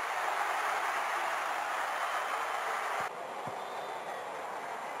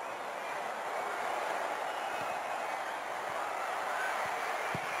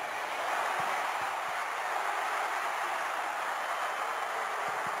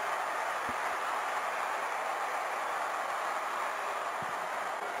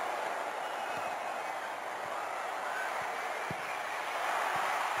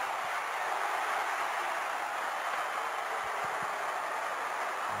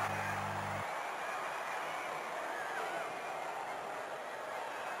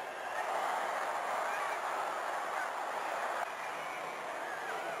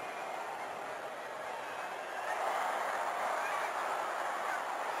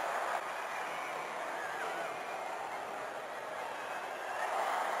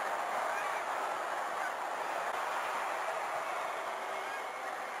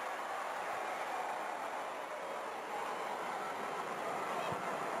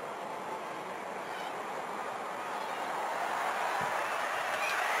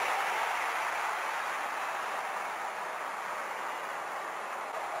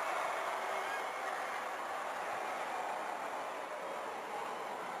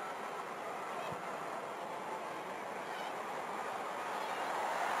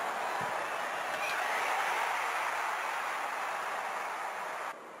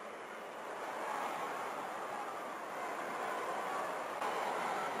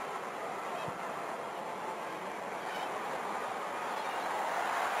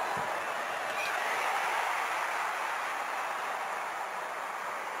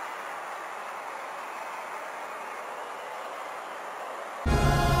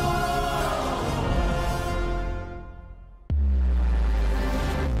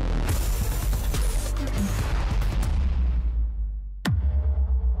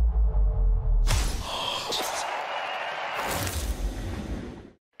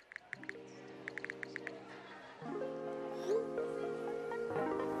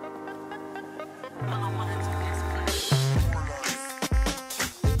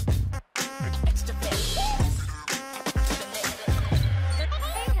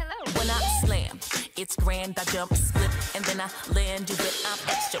 It's grand, I jump, slip, and then I land you with I'm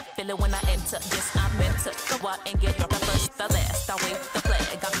extra. Feel it when I enter, yes, I'm meant to go out and get the first, the last. I wave the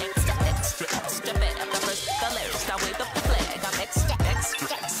flag, I'm extra, extra, extra bad. The first, the last. I wave the flag, I'm extra,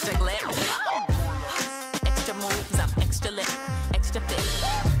 extra, extra glad. Extra moves, I'm extra lit, extra fit.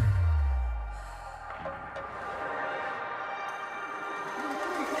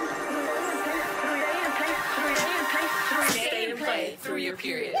 Stay and play through your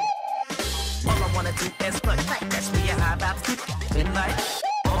period. All I wanna do is play. Catch me a high bounce midnight.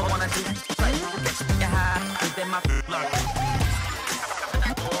 All I wanna do is play. Catch me a high within my flow.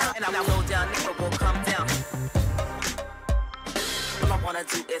 And I'll go down, never will come down. All I wanna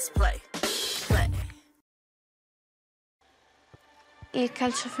do is play. Play. Il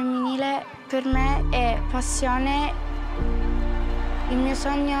calcio femminile per me è passione. Il mio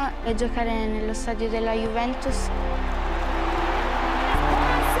sogno è giocare nello stadio della Juventus.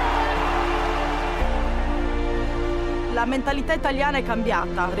 La mentalità italiana è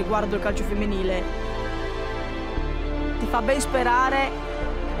cambiata riguardo il calcio femminile. Ti fa ben sperare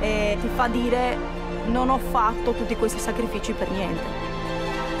e ti fa dire non ho fatto tutti questi sacrifici per niente.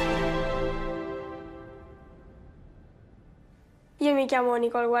 Io mi chiamo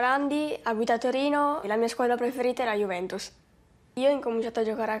Nicole Guarandi, abito a Torino e la mia squadra preferita è la Juventus. Io ho incominciato a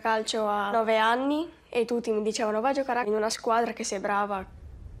giocare a calcio a 9 anni e tutti mi dicevano vai a giocare in una squadra che sei brava.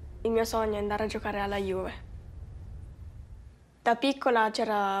 Il mio sogno è andare a giocare alla Juve. Da piccola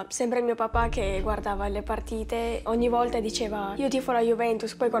c'era sempre mio papà che guardava le partite, ogni volta diceva io tifo la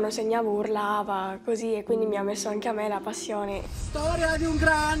Juventus, poi quando segnavo urlava così e quindi mi ha messo anche a me la passione. Storia di un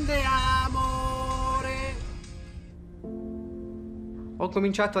grande amore. Ho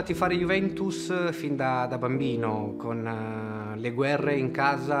cominciato a tifare Juventus fin da bambino, con le guerre in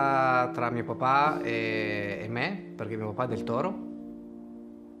casa tra mio papà e me, perché mio papà è del Toro.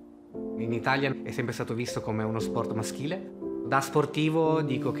 In Italia è sempre stato visto come uno sport maschile. Da sportivo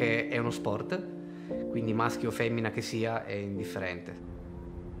dico che è uno sport, quindi maschio o femmina che sia è indifferente.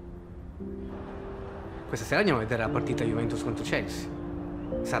 Questa sera andiamo a vedere la partita Juventus contro Chelsea.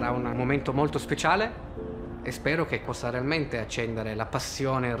 Sarà un momento molto speciale e spero che possa realmente accendere la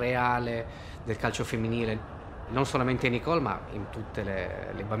passione reale del calcio femminile, non solamente in Nicole ma in tutte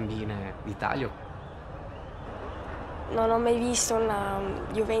le bambine d'Italia. Non ho mai visto una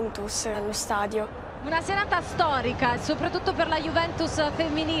Juventus allo stadio. Una serata storica, soprattutto per la Juventus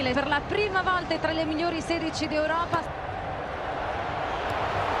femminile, per la prima volta tra le migliori 16 d'Europa.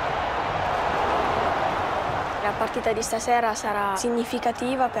 La partita di stasera sarà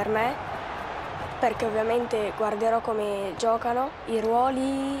significativa per me, perché ovviamente guarderò come giocano, i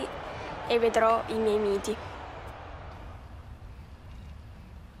ruoli e vedrò i miei miti.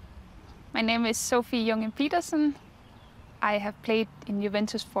 My name is Sophie Jongen-Petersen. I have played in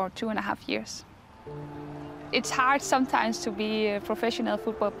Juventus for 2.5 years. It's hard sometimes to be a professional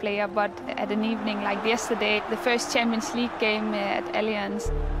football player, but at an evening like yesterday, the first Champions League game at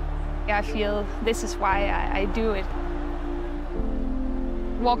Allianz, I feel this is why I do it.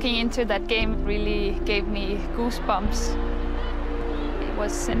 Walking into that game really gave me goosebumps. It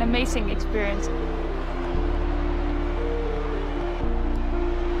was an amazing experience.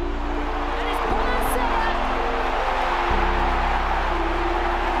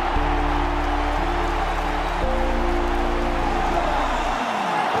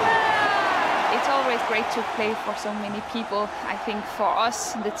 Great to play for so many people. I think for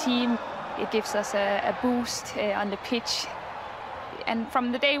us, the team, it gives us a boost on the pitch. And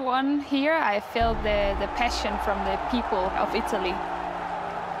from the day one here, I felt the passion from the people of Italy.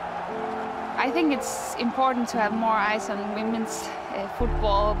 I think it's important to have more eyes on women's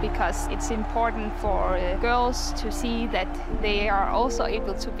football because it's important for girls to see that they are also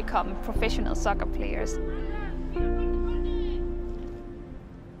able to become professional soccer players.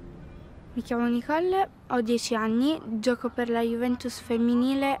 Mi chiamo Nicole, ho 10 anni, gioco per la Juventus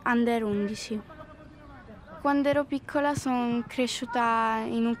femminile Under 11. Quando ero piccola sono cresciuta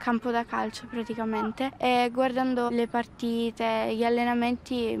in un campo da calcio praticamente e guardando le partite, gli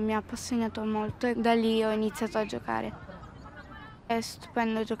allenamenti mi ha appassionato molto e da lì ho iniziato a giocare. È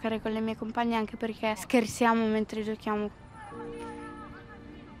stupendo giocare con le mie compagne anche perché scherziamo mentre giochiamo.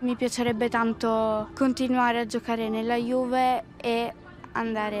 Mi piacerebbe tanto continuare a giocare nella Juve e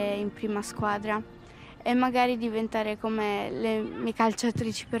andare in prima squadra e magari diventare come le mie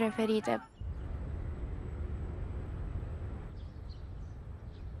calciatrici preferite.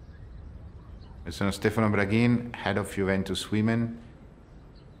 Sono Stefano Braghin, Head of Juventus Women.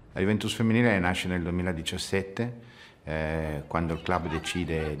 La Juventus femminile nasce nel 2017, quando il club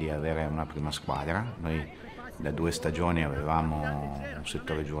decide di avere una prima squadra. Noi da 2 stagioni avevamo un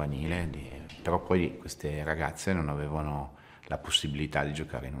settore giovanile, però poi queste ragazze non avevano la possibilità di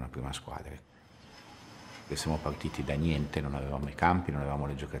giocare in una prima squadra. E siamo partiti da niente, non avevamo i campi, non avevamo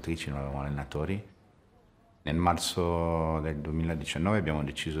le giocatrici, non avevamo allenatori. Nel marzo del 2019 abbiamo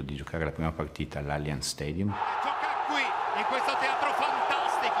deciso di giocare la prima partita all'Allianz Stadium. Gioca qui, in questo teatro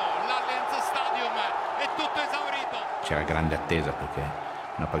fantastico, l'Allianz Stadium, è tutto esaurito. C'era grande attesa perché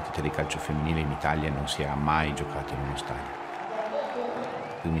una partita di calcio femminile in Italia non si era mai giocata in uno stadio.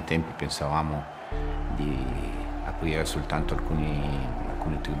 Nei primi tempi pensavamo di aprire soltanto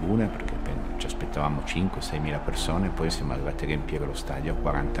alcune tribune perché ci aspettavamo 5-6 mila persone, poi siamo arrivati a riempire lo stadio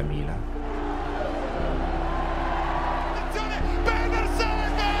a 40.000.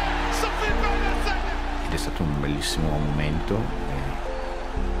 Ed è stato un bellissimo momento,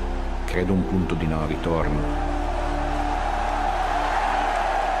 credo un punto di non ritorno.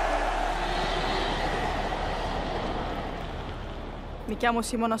 Mi chiamo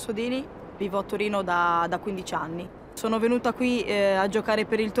Simona Sodini, vivo a Torino da 15 anni. Sono venuta qui a giocare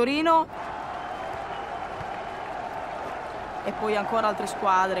per il Torino e poi ancora altre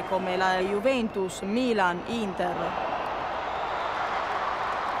squadre come la Juventus, Milan, Inter.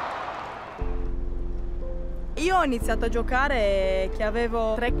 Io ho iniziato a giocare che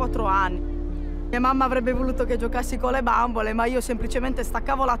avevo 3-4 anni. Mia mamma avrebbe voluto che giocassi con le bambole, ma io semplicemente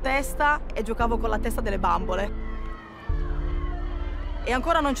staccavo la testa e giocavo con la testa delle bambole. e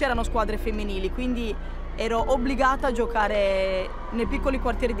ancora non c'erano squadre femminili, quindi ero obbligata a giocare nei piccoli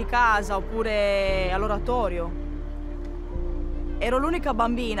quartieri di casa oppure all'oratorio. Ero l'unica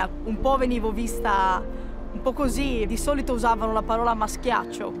bambina, un po' venivo vista un po' così, di solito usavano la parola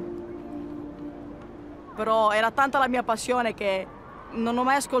maschiaccio. Però era tanta la mia passione che non ho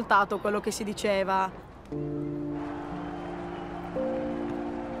mai ascoltato quello che si diceva.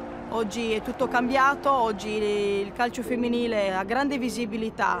 Oggi è tutto cambiato, oggi il calcio femminile ha grande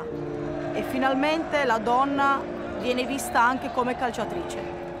visibilità e finalmente la donna viene vista anche come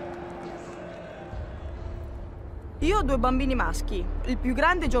calciatrice. Io ho 2 bambini maschi, il più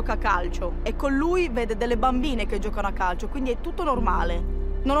grande gioca a calcio e con lui vede delle bambine che giocano a calcio, quindi è tutto normale.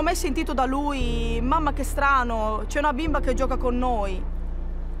 Non ho mai sentito da lui, mamma che strano, c'è una bimba che gioca con noi.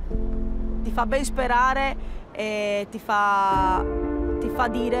 Ti fa ben sperare e ti fa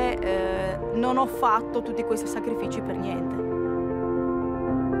dire non ho fatto tutti questi sacrifici per niente.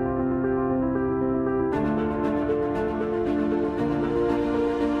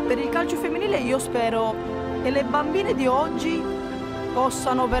 Per il calcio femminile io spero che le bambine di oggi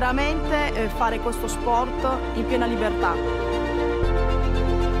possano veramente fare questo sport in piena libertà.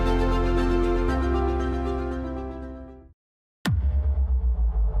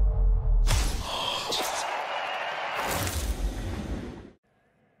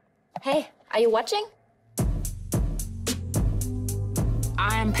 Hey, are you watching?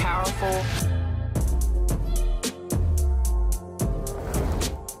 I am powerful.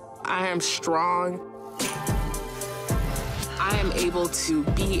 I am strong. I am able to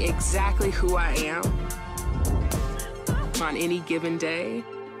be exactly who I am on any given day.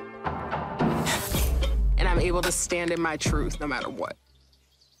 And I'm able to stand in my truth no matter what.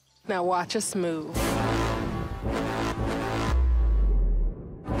 Now watch us move.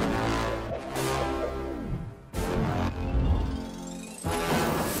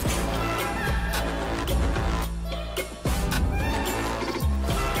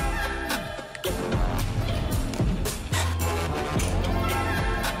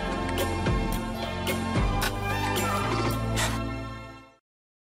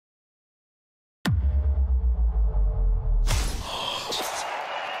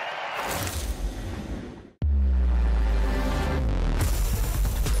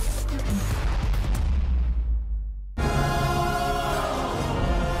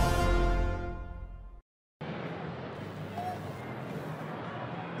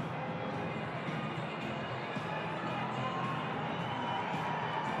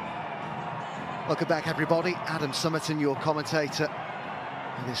 Welcome back, everybody. Adam Summerton, your commentator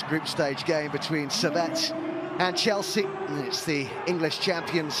in this group stage game between Servette and Chelsea. And it's the English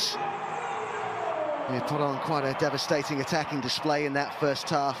champions. They put on quite a devastating attacking display in that first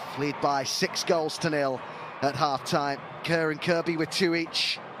half, lead by 6-0 at half-time. Kerr and Kirby with 2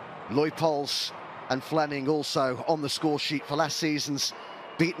 each. Luypols and Fleming also on the score sheet for last season's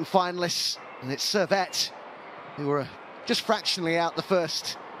beaten finalists. And it's Servette who were just fractionally out the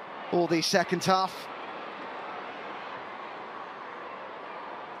first or the second half.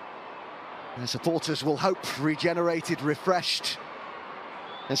 Their supporters will hope regenerated, refreshed.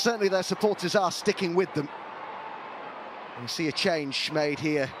 And certainly their supporters are sticking with them. We see a change made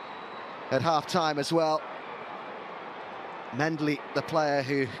here at half-time as well. Mendley, the player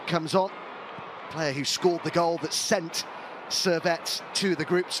who comes on, player who scored the goal that sent Servette to the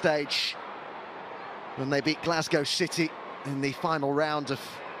group stage when they beat Glasgow City in the final round of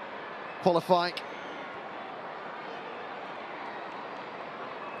qualifying.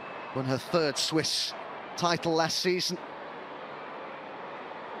 Won her 3rd Swiss title last season.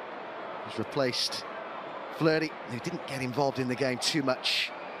 Has replaced Fleury, who didn't get involved in the game too much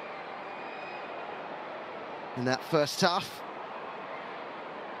in that first half.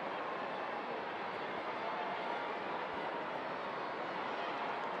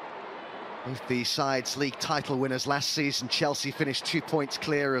 Both the sides league title winners last season. Chelsea finished 2 points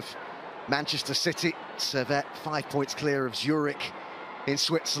clear of Manchester City. Servette 5 points clear of Zurich in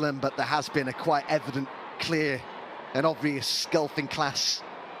Switzerland, but there has been a quite evident, clear and obvious gulf in class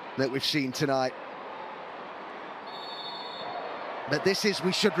that we've seen tonight. But this is,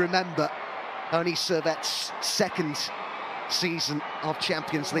 we should remember, only Servette's 2nd season of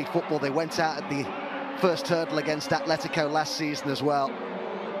Champions League football. They went out at the first hurdle against Atletico last season as well.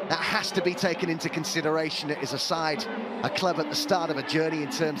 That has to be taken into consideration. It is a side, a club at the start of a journey in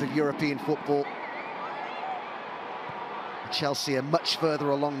terms of European football. Chelsea are much further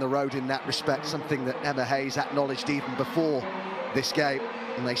along the road in that respect, something that Emma Hayes acknowledged even before this game.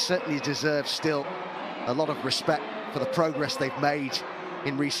 And they certainly deserve still a lot of respect for the progress they've made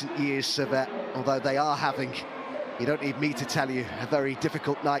in recent years, Servette, although they are having You don't need me to tell you, a very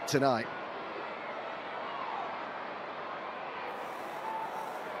difficult night tonight.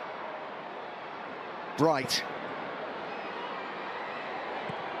 Bright.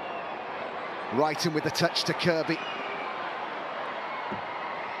 Wrighton with the touch to Kirby.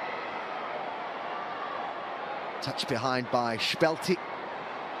 Touch behind by Spelti.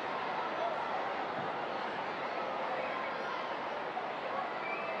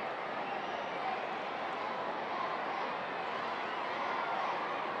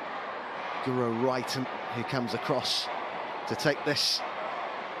 Guro Wrighton, who comes across to take this.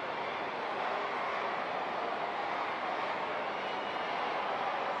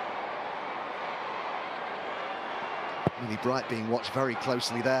 Really Bright being watched very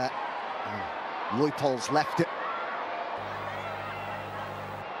closely there. Leupolz left it.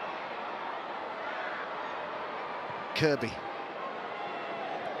 Kirby.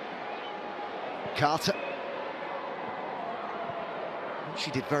 Carter. She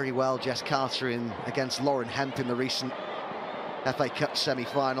did very well, Jess Carter, against Lauren Hemp in the recent FA Cup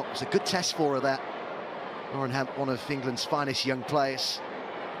semi-final. It was a good test for her there. Lauren Hemp, one of England's finest young players.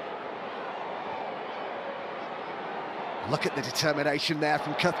 Look at the determination there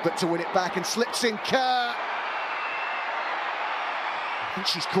from Cuthbert to win it back, and slips in Kerr. I think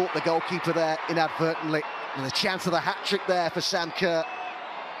she's caught the goalkeeper there inadvertently. And a chance of the hat-trick there for Sam Kerr.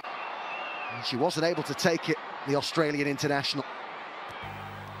 And she wasn't able to take it, the Australian international.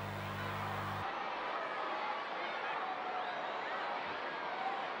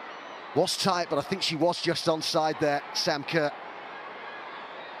 Was tight, but I think she was just onside there, Sam Kerr.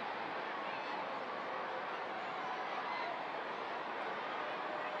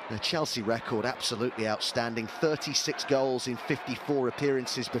 The Chelsea record absolutely outstanding. 36 goals in 54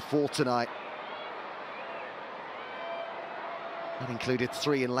 appearances before tonight. That included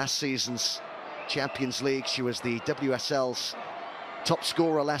 3 in last season's Champions League. She was the WSL's top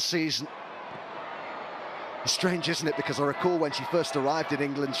scorer last season. It's strange, isn't it? Because I recall when she first arrived in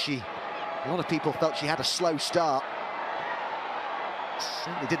England, a lot of people felt she had a slow start.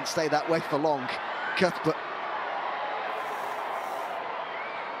 Certainly didn't stay that way for long. Cuthbert.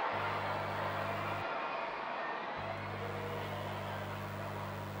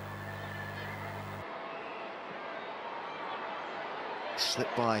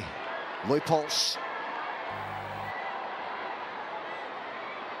 Slipped by Leupolz.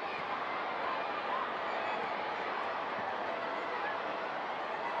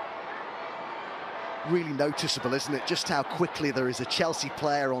 Really noticeable, isn't it? Just how quickly there is a Chelsea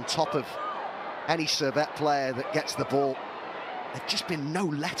player on top of any Servette player that gets the ball. There's just been no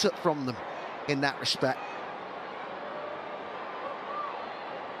let-up from them in that respect.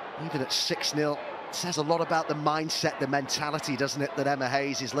 Even at 6-0, it says a lot about the mindset, the mentality, doesn't it, that Emma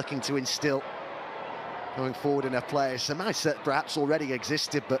Hayes is looking to instill going forward in her players. The mindset perhaps already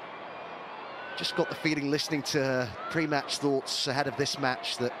existed, but just got the feeling, listening to her pre-match thoughts ahead of this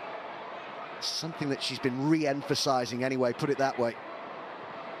match, that something that she's been re-emphasising anyway, put it that way.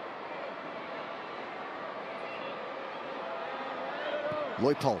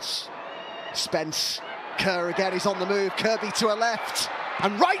 Leupolz. Spence. Kerr again is on the move. Kirby to her left.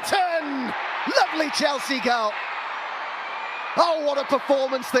 And Wrighton! Lovely Chelsea goal. Oh, what a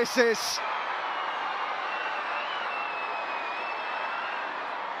performance this is.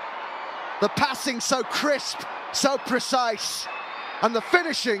 The passing so crisp, so precise. And the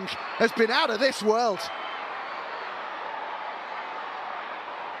finishing has been out of this world.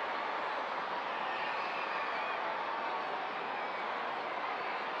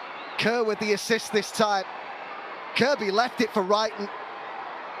 Kerr with the assist this time. Kirby left it for Wrighton.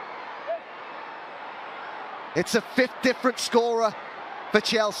 It's a 5th different scorer for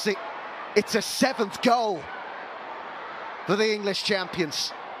Chelsea. It's a 7th goal for the English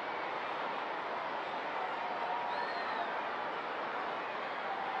champions.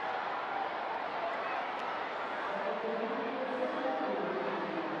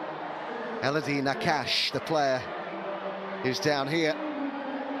 Elodie Nakash, the player who's down here.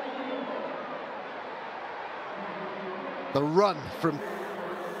 The run from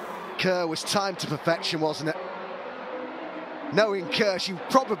Kerr was timed to perfection, wasn't it? Knowing Kerr, she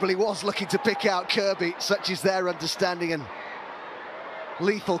probably was looking to pick out Kirby, such is their understanding and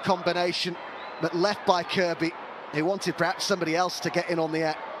lethal combination, but left by Kirby, who wanted perhaps somebody else to get in on the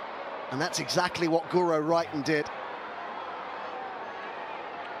act, and that's exactly what Guro Wrighton did.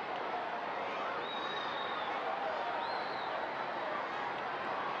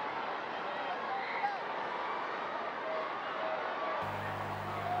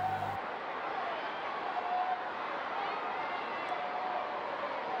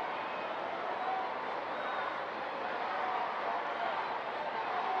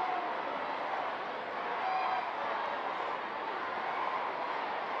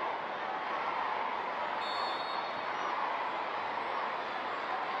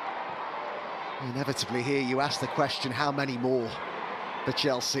 Inevitably here you ask the question, how many more for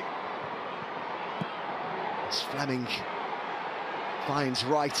Chelsea? As Fleming finds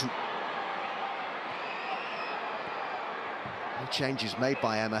Wright, and no changes made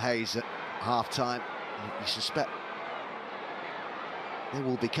by Emma Hayes at half-time. You suspect they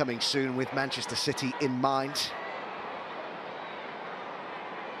will be coming soon with Manchester City in mind.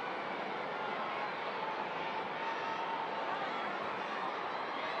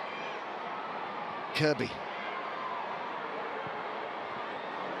 Kirby.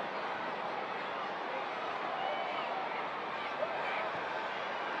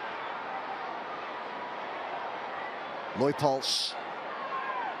 Leupolz.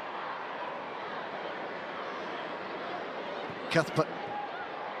 Cuthbert.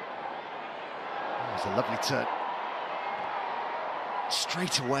 That was a lovely turn.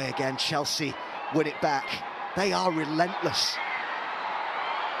 Straight away again, Chelsea win it back. They are relentless.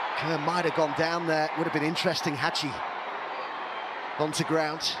 Kerr might have gone down there. Would have been interesting had she gone to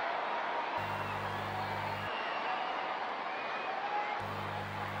ground.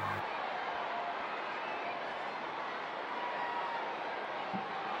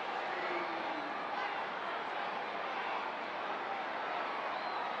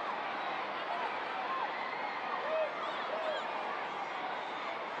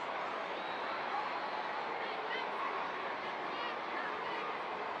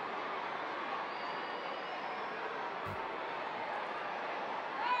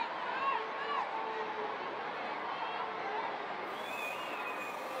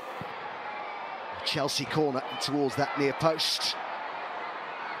 Chelsea corner towards that near post.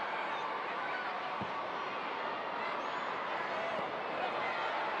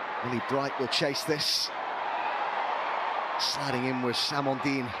 Really Bright will chase this. Sliding in was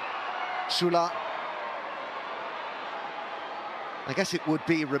Amandine Soula. I guess it would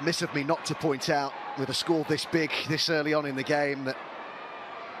be remiss of me not to point out, with a score this big, this early on in the game, that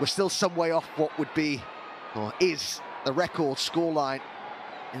we're still some way off what would be, or is, the record scoreline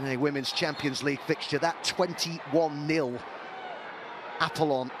in a Women's Champions League fixture. That 21-0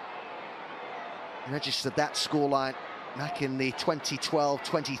 Apollon registered that scoreline back in the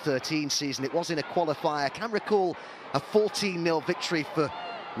 2012-2013 season. It was in a qualifier. I can recall a 14-0 victory for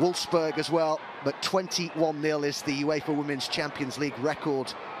Wolfsburg as well, but 21-0 is the UEFA Women's Champions League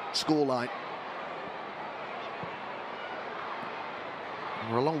record scoreline.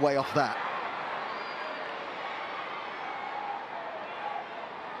 We're a long way off that.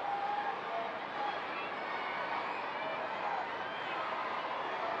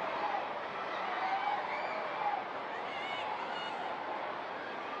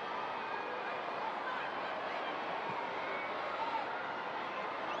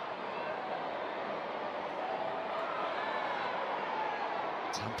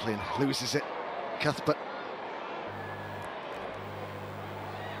 Tamplin loses it. Cuthbert.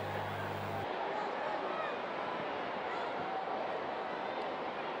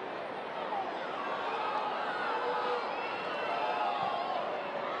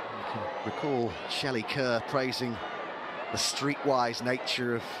 Recall Shelley Kerr praising the streetwise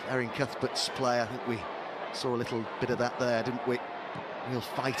nature of Erin Cuthbert's play. I think we saw a little bit of that there, didn't we? Real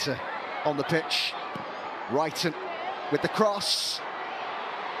fighter on the pitch. Wrighton with the cross.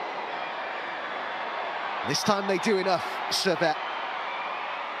 This time they do enough, Servette.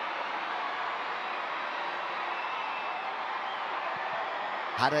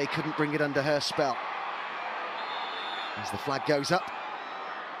 Hade couldn't bring it under her spell. As the flag goes up,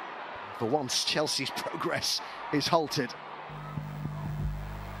 for once Chelsea's progress is halted.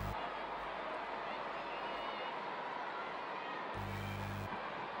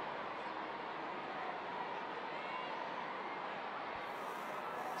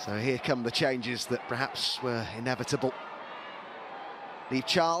 So here come the changes that perhaps were inevitable. Lee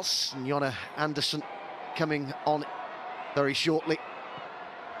Charles and Jonna Andersson coming on very shortly.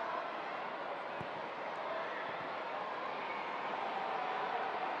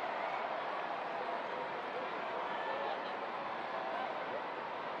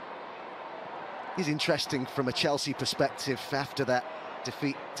 It's interesting from a Chelsea perspective after that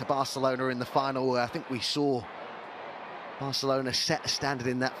defeat to Barcelona in the final. I think we saw Barcelona set a standard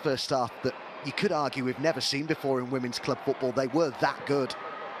in that first half that you could argue we've never seen before in women's club football. They were that good.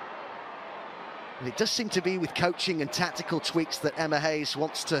 And it does seem to be with coaching and tactical tweaks that Emma Hayes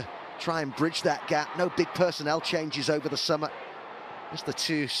wants to try and bridge that gap. No big personnel changes over the summer. Just the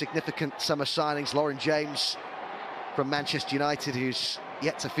two significant summer signings. Lauren James from Manchester United, who's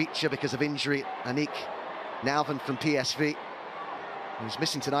yet to feature because of injury. Aniek Nalven from PSV, who's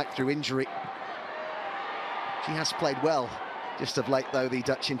missing tonight through injury. She has played well just of late, though, the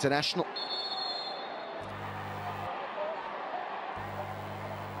Dutch international.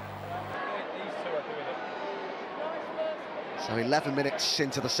 So 11 minutes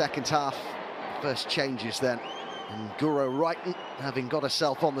into the second half. First changes then. And Guro Reiten, having got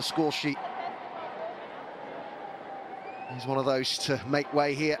herself on the score sheet, is one of those to make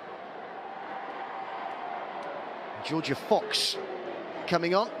way here. Georgia Fox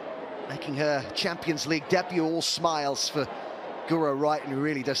coming on, making her Champions League debut. All smiles for Guro Reiten, who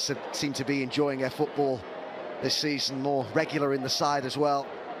really does seem to be enjoying her football this season, more regular in the side as well.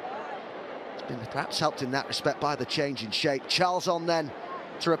 It's been perhaps helped in that respect by the change in shape. Charles on then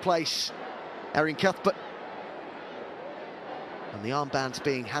to replace Erin Cuthbert. And the armband's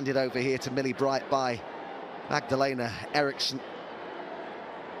being handed over here to Millie Bright by Magdalena Eriksson.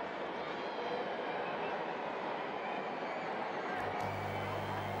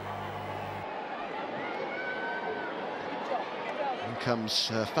 In comes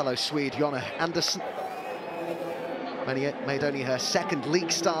her fellow Swede, Jonna Andersson. Made only her second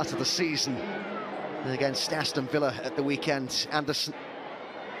league start of the season against Aston Villa at the weekend. Andersson.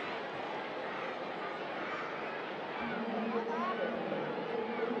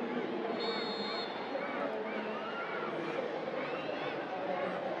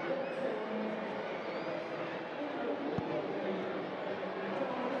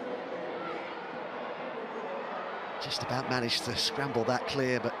 Just about managed to scramble that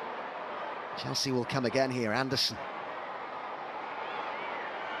clear, but Chelsea will come again here. Andersson.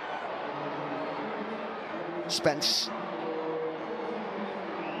 Spence.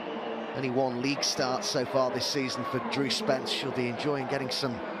 Only one league start so far this season for Drew Spence. She'll be enjoying getting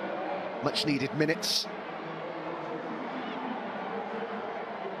some much-needed minutes.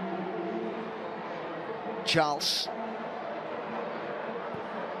 Charles.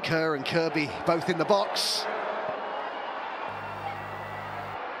 Kerr and Kirby both in the box.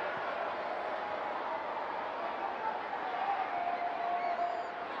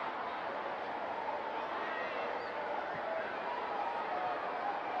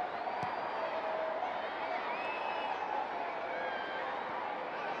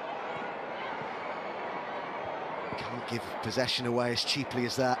 Can't give possession away as cheaply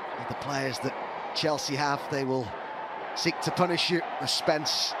as that. With the players that Chelsea have, they will seek to punish you.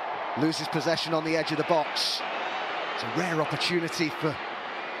 Spence loses possession on the edge of the box. It's a rare opportunity for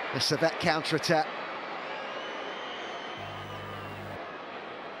the Servette counter-attack.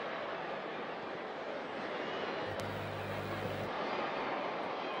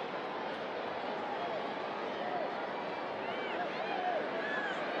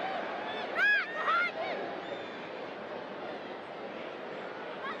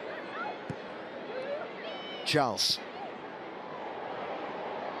 Charles.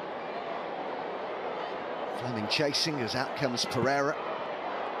 Fleming chasing, as out comes Pereira.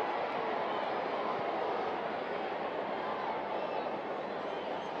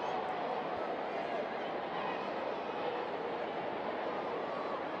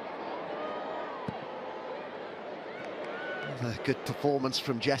 Another good performance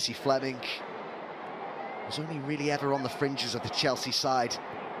from Jessie Fleming. Was only really ever on the fringes of the Chelsea side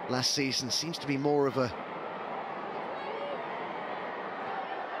last season. Seems to be more of a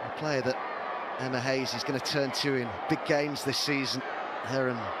player that Emma Hayes is going to turn to in big games this season. Her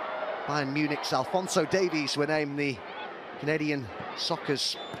and Bayern Munich's Alphonso Davies were named the Canadian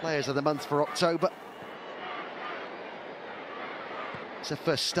Soccer's Players of the Month for October. It's her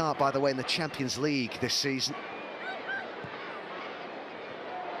first start, by the way, in the Champions League this season.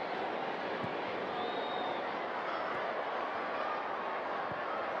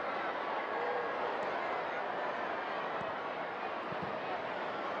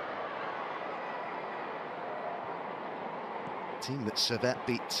 Team that Servette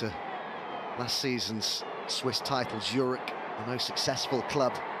beat last season's Swiss title, Zurich, the most successful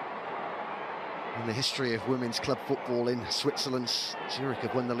club in the history of women's club football in Switzerland. Zurich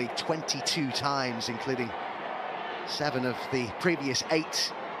have won the league 22 times, including 7 of the previous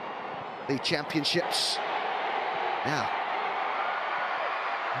 8 league championships. Now,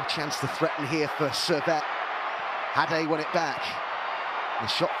 no chance to threaten here for Servette. Hade won it back. The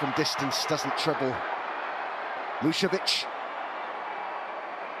shot from distance doesn't trouble Lušević.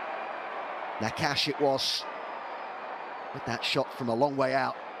 Nakash it was, with that shot from a long way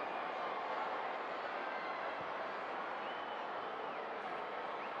out.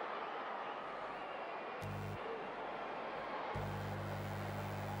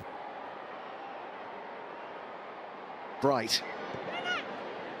 Bright.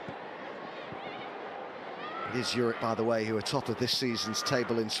 It is Zurich, by the way, who are top of this season's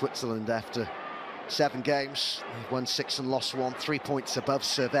table in Switzerland after 7 games. They've won 6 and lost 1, 3 points above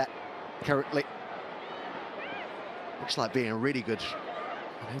Servette currently. Looks like being a really good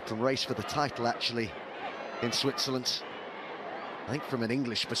open race for the title, actually, in Switzerland. I think from an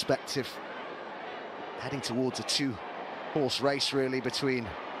English perspective, heading towards a two-horse race really between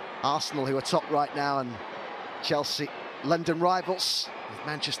Arsenal, who are top right now, and Chelsea, London rivals, with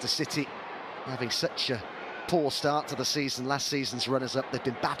Manchester City having such a poor start to the season. Last season's runners-up, they've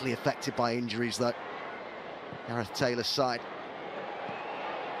been badly affected by injuries though. Gareth Taylor's side.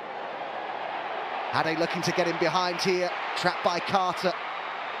 Hade looking to get in behind here, trapped by Carter.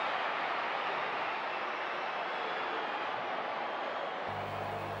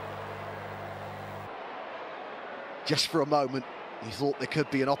 Just for a moment, you thought there could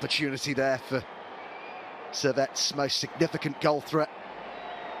be an opportunity there for Servette's most significant goal threat.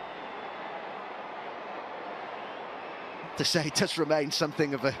 To say, it does remain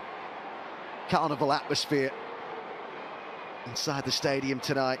something of a carnival atmosphere inside the stadium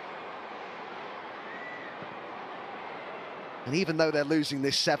tonight. And even though they're losing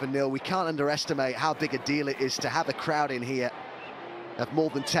this 7-0, we can't underestimate how big a deal it is to have a crowd in here of more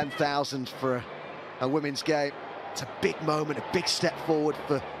than 10,000 for a women's game. It's a big moment, a big step forward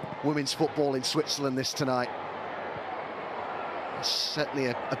for women's football in Switzerland this tonight. It's certainly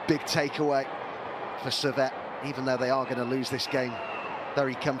a big takeaway for Servette, even though they are going to lose this game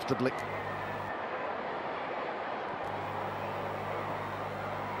very comfortably.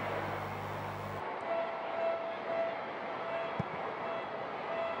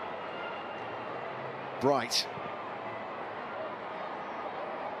 Bright.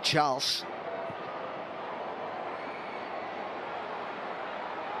 Charles.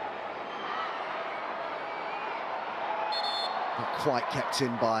 Not quite kept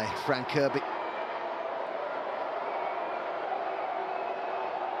in by Frank Kirby.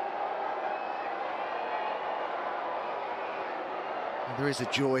 And there is a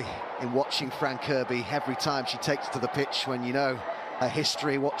joy in watching Frank Kirby every time she takes to the pitch, when you know her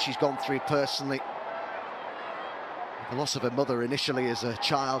history, what she's gone through personally. The loss of her mother initially as a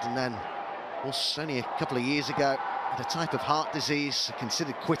child, and then also only a couple of years ago had a type of heart disease,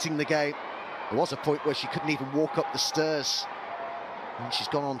 considered quitting the game. There was a point where she couldn't even walk up the stairs, and she's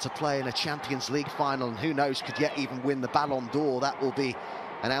gone on to play in a Champions League final, and who knows, could yet even win the Ballon d'Or. That will be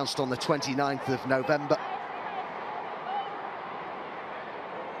announced on the 29th of November.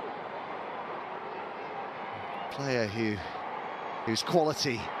 Player whose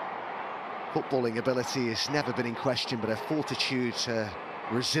quality, footballing ability has never been in question, but her fortitude, her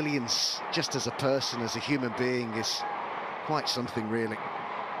resilience, just as a person, as a human being, is quite something really.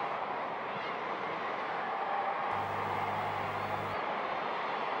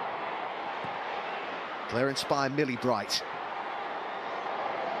 Clearance by Millie Bright.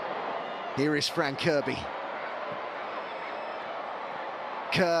 Here is Frank Kirby.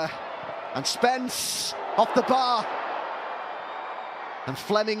 Kerr and Spence off the bar. And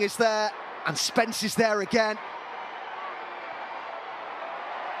Fleming is there, and Spence is there again.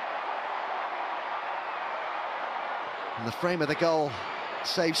 And the frame of the goal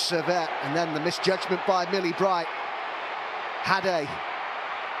saves Servette, and then the misjudgment by Millie Bright. Hade.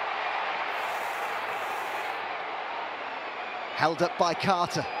 Held up by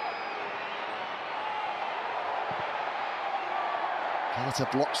Carter. Carter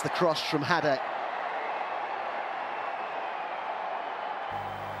blocks the cross from Hade.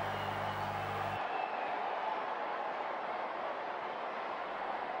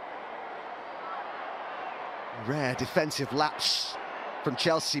 Rare defensive lapse from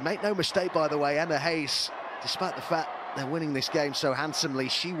Chelsea. Make no mistake, by the way, Emma Hayes, despite the fact they're winning this game so handsomely,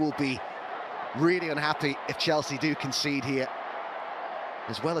 she will be really unhappy if Chelsea do concede here.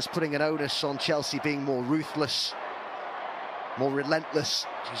 As well as putting an onus on Chelsea being more ruthless, more relentless,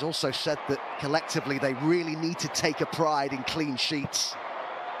 she's also said that collectively they really need to take a pride in clean sheets.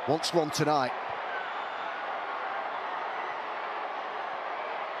 Wants one tonight.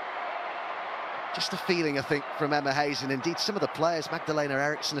 Just a feeling, I think, from Emma Hayes, and indeed some of the players. Magdalena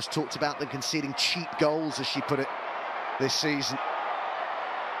Eriksson has talked about them conceding cheap goals, as she put it, this season.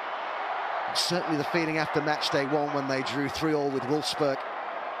 Certainly the feeling after Matchday 1 when they drew 3-3 with Wolfsburg.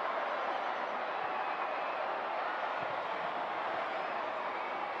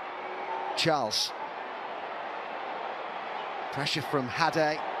 Charles. Pressure from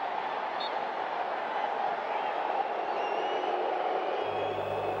Hade.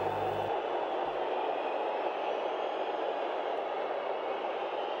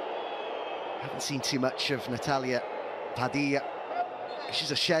 Haven't seen too much of Natalia Padilla. Which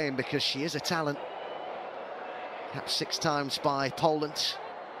is a shame, because she is a talent. Capped 6 times by Poland.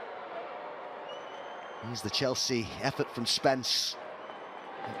 Here's the Chelsea effort from Spence.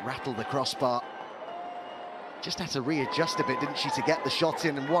 It rattled the crossbar. Just had to readjust a bit, didn't she, to get the shot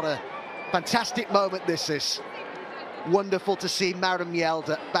in, and what a fantastic moment this is. wonderful to see Maren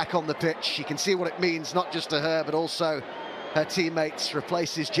Mjelde back on the pitch. You can see what it means, not just to her, but also her teammates.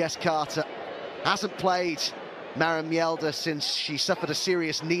 Replaces Jess Carter. Hasn't played Maren Mjelde since she suffered a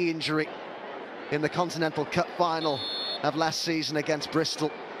serious knee injury in the Continental Cup final of last season against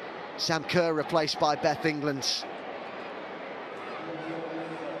Bristol. Sam Kerr replaced by Beth England.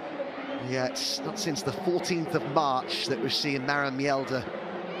 Yeah, it's not since the 14th of March that we've seen Maren Mjelde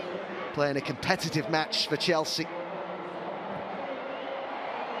playing a competitive match for Chelsea.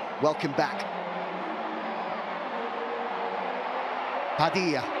 Welcome back.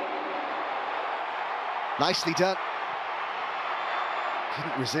 Padilla. Nicely done.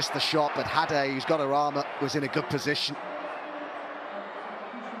 Couldn't resist the shot, but Hade, who's got her arm up, was in a good position.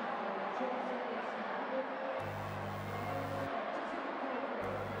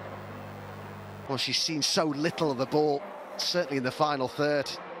 Well, she's seen so little of the ball, certainly in the final third.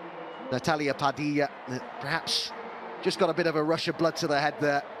 Natalia Padilla, perhaps just got a bit of a rush of blood to the head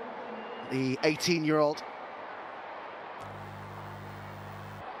there, the 18-year-old.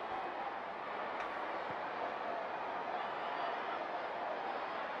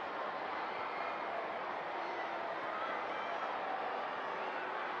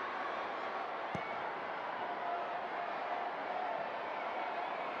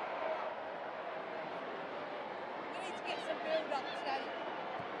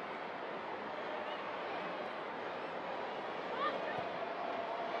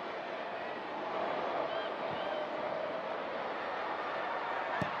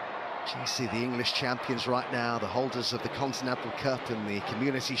 Chelsea, the English champions right now, the holders of the Continental Cup and the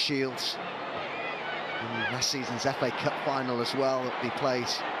Community Shields. And last season's FA Cup final as well that they played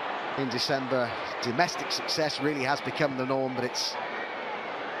in December. Domestic success really has become the norm, but it's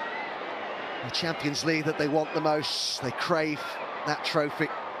the Champions League that they want the most. They crave that trophy.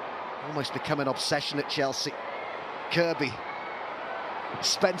 Almost become an obsession at Chelsea. Kirby.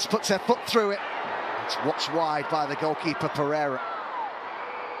 Spence puts her foot through it. It's watched wide by the goalkeeper Pereira.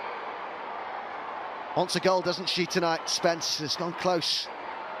 Wants a goal, doesn't she, tonight? Spence has gone close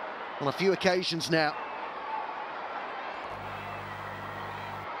on a few occasions now.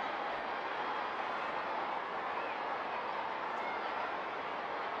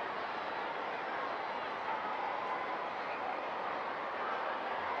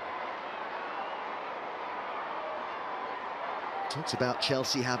 Talks about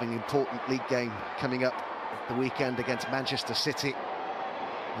Chelsea having an important league game coming up the weekend against Manchester City.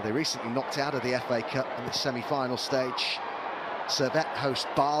 They recently knocked out of the FA Cup in the semi-final stage. Servette host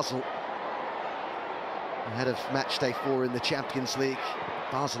Basel ahead of Matchday 4 in the Champions League.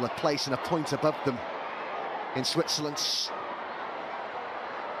 Basel a place and a point above them in Switzerland's.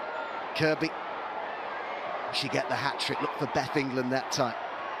 Kirby. She get the hat-trick. Look for Beth England that time.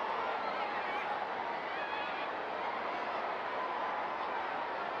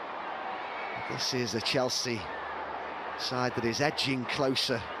 This is a Chelsea side that is edging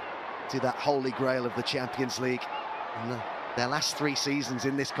closer to that holy grail of the Champions League. In their last 3 seasons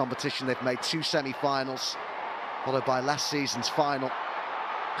in this competition, they've made 2 semi-finals, followed by last season's final.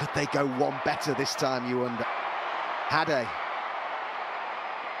 Could they go one better this time, you wonder? Hade.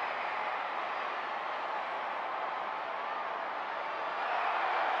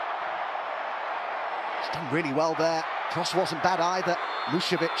 She's done really well there. Cross wasn't bad either.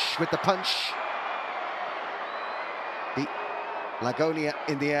 Mušović with the punch. The Lagonia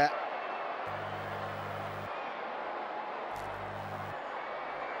in the air.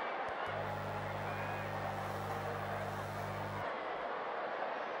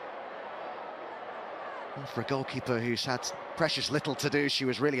 Well, for a goalkeeper who's had precious little to do, she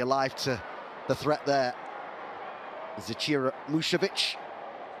was really alive to the threat there. Zecira Mušović.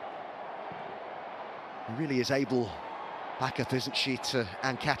 Really is able backup, isn't she, to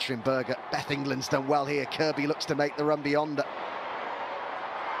Ann-Katrin Berger. Beth England's done well here. Kirby looks to make the run beyond her.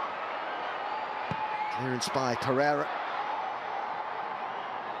 Clearance by Pereira.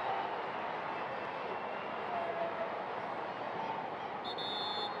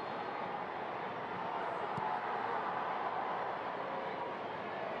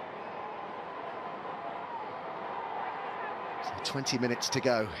 So 20 minutes to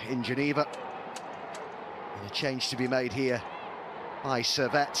go in Geneva. And a change to be made here by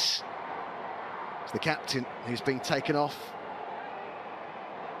Servette. It's the captain who's being taken off.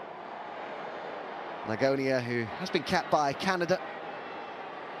 Lagonia, who has been capped by Canada.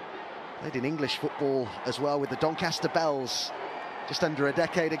 Played in English football as well with the Doncaster Bells just under a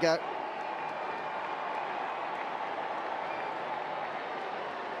decade ago.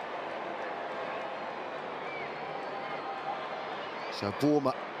 So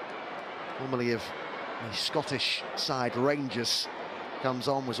Bourma, formerly of the Scottish side Rangers, comes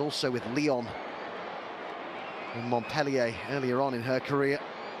on, was also with Lyon and Montpellier earlier on in her career.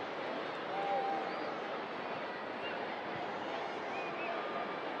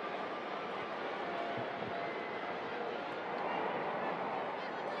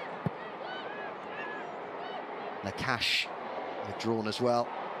 Nakash withdrawn as well.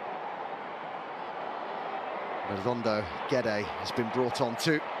 Redondo Gede has been brought on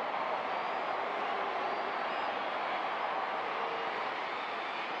too.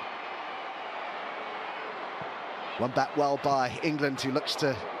 One back well by England, who looks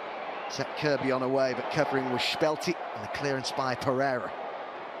to set Kirby on her way, but covering was Spelti, and the clearance by Pereira.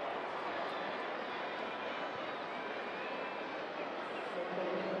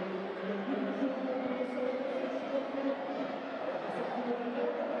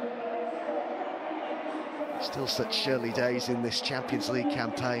 Still such early days in this Champions League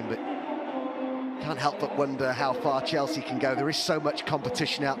campaign, but can't help but wonder how far Chelsea can go. There is so much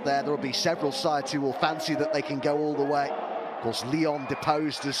competition out there. There will be several sides who will fancy that they can go all the way. Of course, Lyon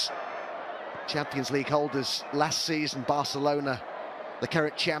deposed as Champions League holders last season. Barcelona, the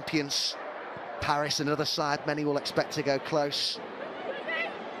current champions. Paris, another side many will expect to go close.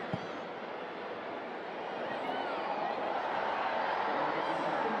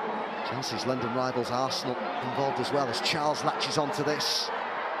 Chelsea's London rivals Arsenal involved as well, as Charles latches onto this.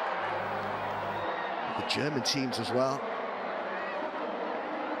 The German teams as well.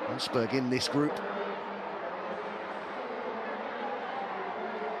 Wolfsburg in this group.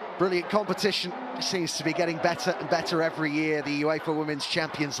 Brilliant competition. It seems to be getting better and better every year, the UEFA Women's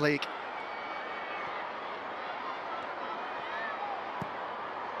Champions League.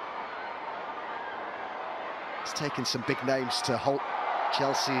 It's taken some big names to halt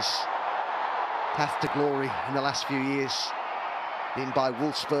Chelsea's path to glory in the last few years. Beaten by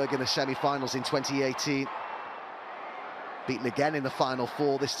Wolfsburg in the semi-finals in 2018. Beaten again in the Final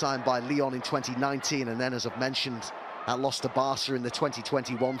Four, this time by Lyon in 2019. And then, as I've mentioned, that loss to Barca in the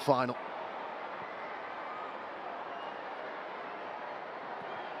 2021 final.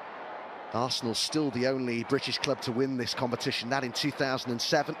 Arsenal still the only British club to win this competition, that in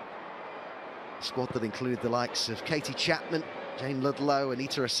 2007. A squad that included the likes of Katie Chapman, Jane Ludlow,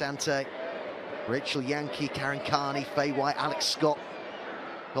 Anita Asante, Rachel Yankee, Karen Carney, Faye White, Alex Scott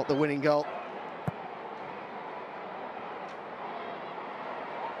got the winning goal.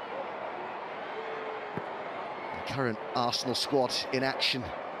 The current Arsenal squad in action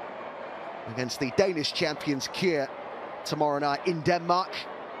against the Danish champions Kier tomorrow night in Denmark.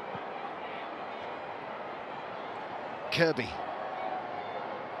 Kirby.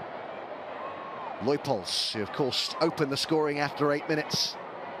 Leupolz, who of course opened the scoring after 8 minutes.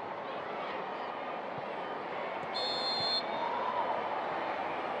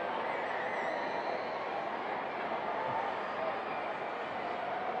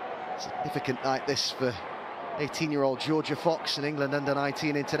 Significant night this for 18-year-old Georgia Fox, an England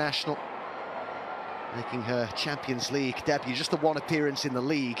under-19 international, making her Champions League debut. Just the one appearance in the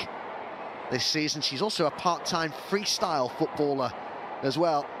league this season. She's also a part-time freestyle footballer as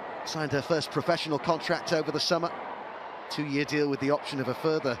well. Signed her first professional contract over the summer. 2-year deal with the option of a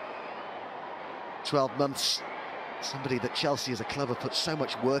further 12 months. Somebody that Chelsea as a club have put so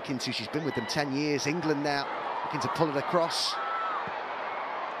much work into. She's been with them 10 years. England now looking to pull it across.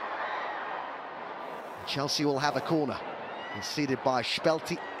 Chelsea will have a corner, conceded by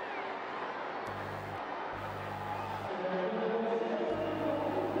Spelti.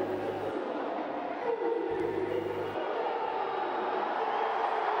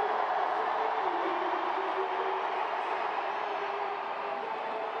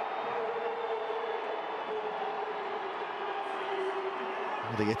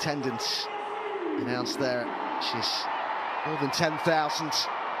 Well, the attendance announced there, she's more than 10,000.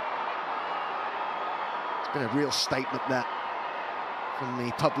 Been a real statement there from the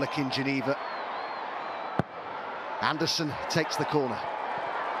public in Geneva. Anderson takes the corner.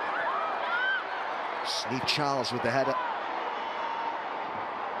 Steve Charles with the header.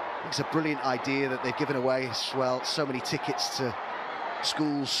 It's a brilliant idea that they've given away as well. So many tickets to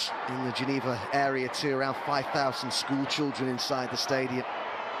schools in the Geneva area too. Around 5,000 school children inside the stadium.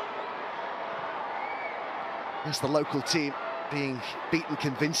 That's the local team being beaten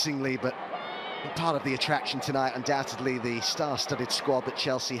convincingly, but part of the attraction tonight, undoubtedly, the star-studded squad that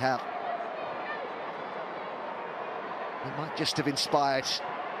Chelsea have. It might just have inspired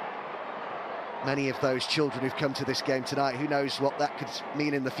many of those children who've come to this game tonight. Who knows what that could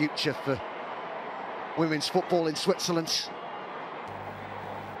mean in the future for women's football in Switzerland.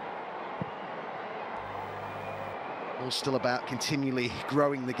 All still about continually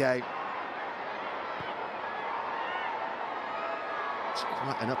growing the game.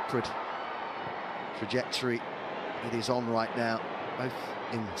 Quite an upward trajectory it is on right now, both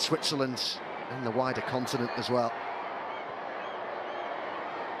in Switzerland and the wider continent as well.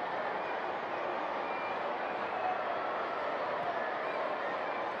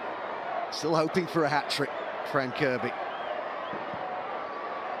 Still hoping for a hat-trick, Fran Kirby.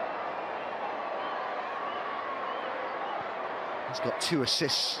 He's got 2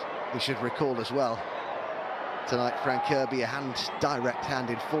 assists, we should recall as well. Tonight, Fran Kirby, a direct hand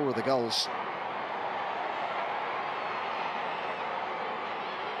in 4 of the goals.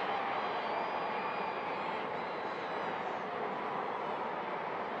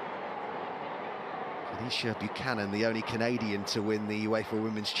 Felicia Buchanan, the only Canadian to win the UEFA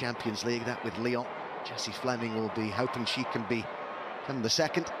Women's Champions League, that with Lyon. Jessie Fleming will be hoping she can become the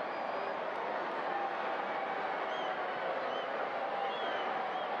second.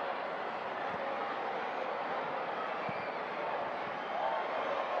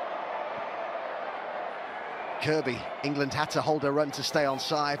 Kirby, England had to hold a run to stay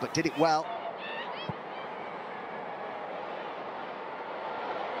onside, but did it well.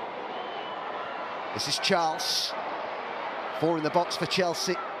 This is Charles. 4 in the box for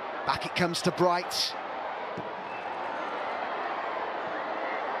Chelsea. Back it comes to Bright.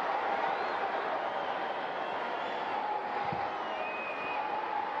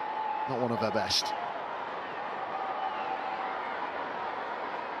 Not one of her best.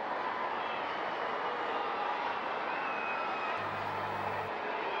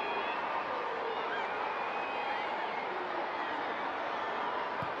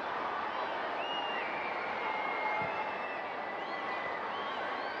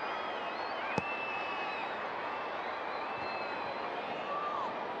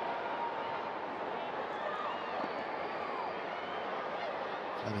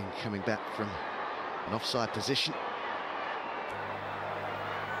 Coming back from an offside position.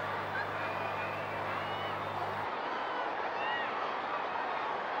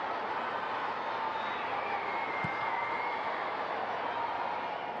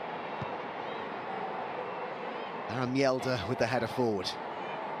 Aaron Mjelder with the header forward.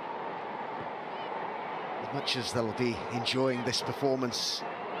 As much as they'll be enjoying this performance,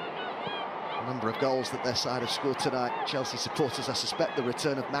 a number of goals that their side have scored tonight, Chelsea supporters, I suspect the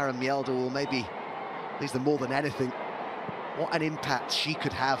return of Maren Mjelder will maybe please them more than anything. What an impact she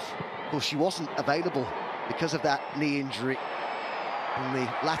could have. Of course, she wasn't available because of that knee injury in the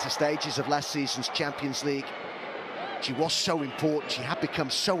latter stages of last season's Champions League. She was so important. She had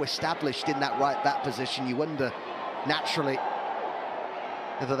become so established in that right-back position. You wonder, naturally,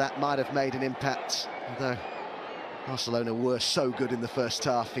 whether that might have made an impact, although Barcelona were so good in the first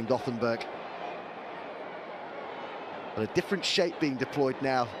half in Gothenburg. But a different shape being deployed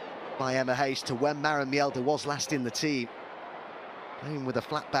now by Emma Hayes to when Maren Mjelder was last in the team. Playing with a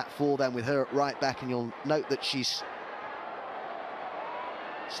flat back 4 then with her at right back, and you'll note that she's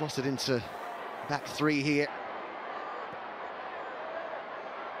slotted into back 3 here.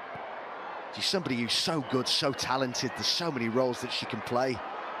 She's somebody who's so good, so talented. There's so many roles that she can play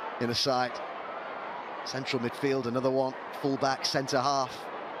in a side. Central midfield, another one. Full back, centre half.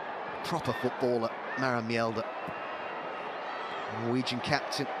 Proper footballer, Maren Mjelder. Norwegian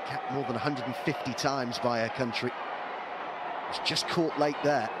captain, capped more than 150 times by her country. Was just caught late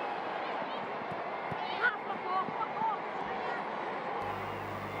there.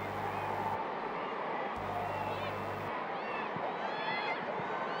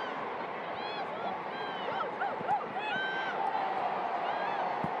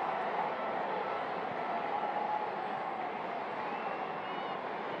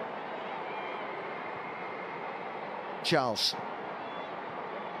 Charles.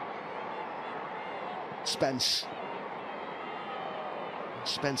 Spence.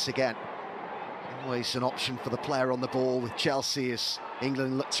 Spence again. Always an option for the player on the ball with Chelsea as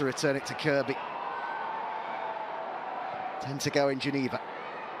England look to return it to Kirby. 10 to go in Geneva.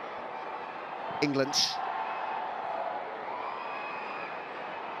 England.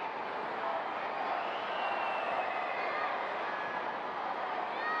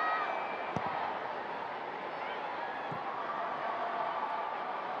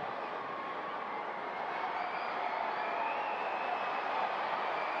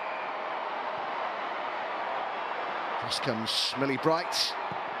 Cross comes Millie Bright.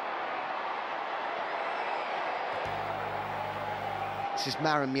 This is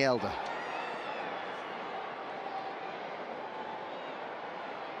Maren Mjelder.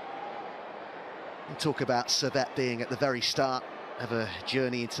 We'll talk about Servette being at the very start of a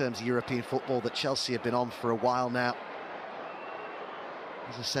journey in terms of European football that Chelsea have been on for a while now.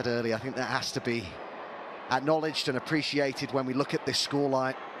 As I said earlier, I think that has to be acknowledged and appreciated when we look at this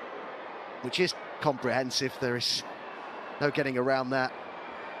scoreline, which is comprehensive. There is no getting around that.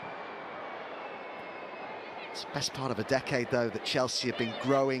 It's the best part of a decade, though, that Chelsea have been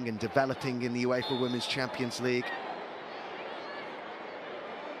growing and developing in the UEFA Women's Champions League.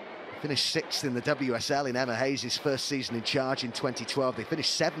 Finished 6th in the WSL in Emma Hayes' first season in charge in 2012. They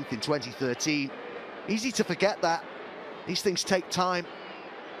finished 7th in 2013. Easy to forget that. These things take time.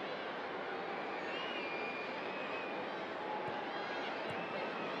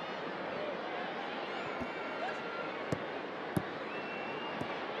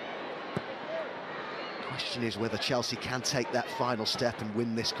 Question is whether Chelsea can take that final step and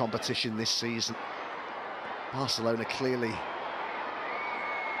win this competition this season. Barcelona clearly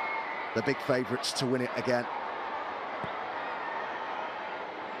the big favourites to win it again.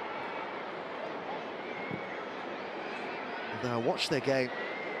 Although I watched their game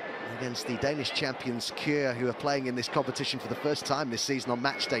against the Danish champions Kjær, who are playing in this competition for the first time this season on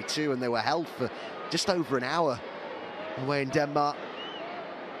match day 2, and they were held for just over an hour away in Denmark.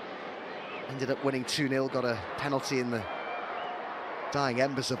 Ended up winning 2-0, got a penalty in the dying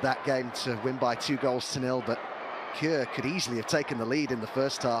embers of that game to win by 2-0, but Kjær could easily have taken the lead in the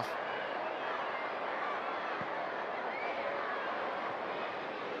first half.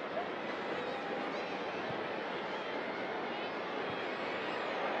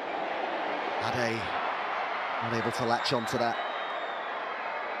 Ade unable to latch onto that.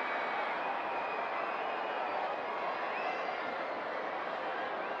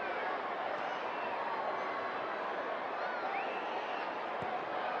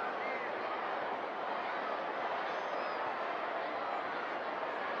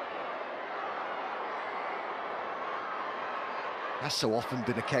 That's so often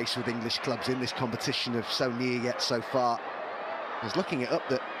been a case with English clubs in this competition of so near yet so far. I was looking it up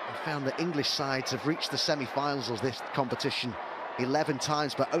that I found that English sides have reached the semi-finals of this competition 11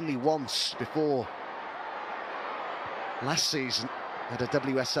 times, but only once before. Last season, had a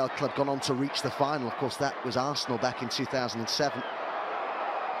WSL club gone on to reach the final. Of course, that was Arsenal back in 2007.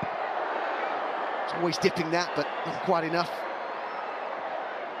 It's always dipping that, but not quite enough.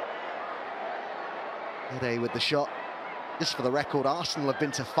 Ade with the shot. Just for the record, Arsenal have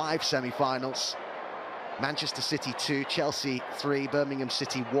been to 5 semi-finals. Manchester City 2, Chelsea 3, Birmingham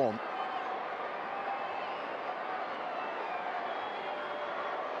City 1.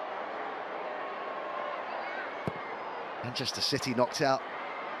 Manchester City knocked out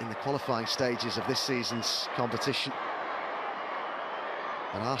in the qualifying stages of this season's competition.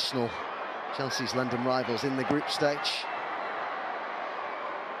 And Arsenal, Chelsea's London rivals, in the group stage.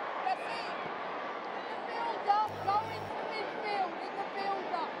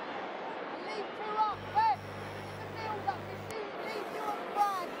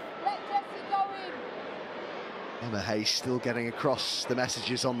 Emma Hayes still getting across the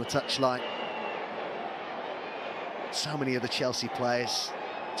messages on the touchline. So many of the Chelsea players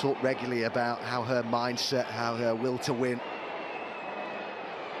talk regularly about how her mindset, how her will to win.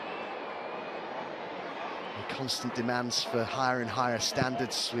 And constant demands for higher and higher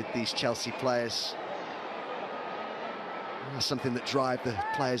standards with these Chelsea players. And that's something that drives the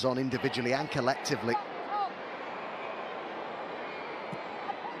players on individually and collectively.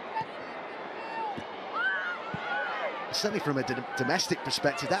 Certainly from a domestic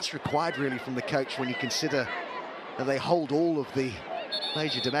perspective, that's required really from the coach when you consider that they hold all of the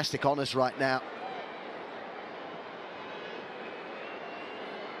major domestic honours right now.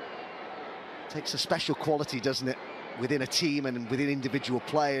 It takes a special quality, doesn't it, within a team and within individual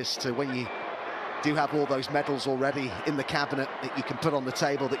players, to when you do have all those medals already in the cabinet that you can put on the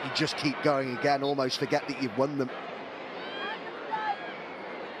table, that you just keep going again, almost forget that you've won them.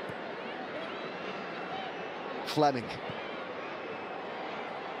 Fleming,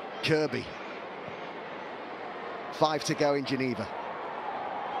 Kirby, 5 to go in Geneva.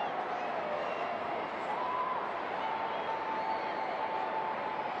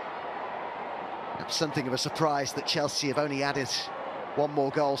 That's something of a surprise that Chelsea have only added 1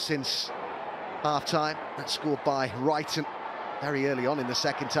 more goal since half-time. That's scored by Wrighton very early on in the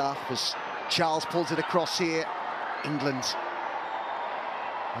second half as Charles pulls it across here. England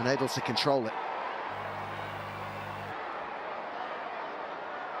unable to control it.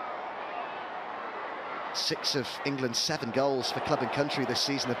 6 of England's 7 goals for club and country this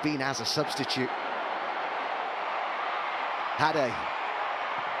season have been as a substitute. Ade.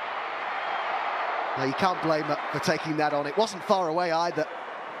 Now, you can't blame her for taking that on. It wasn't far away either.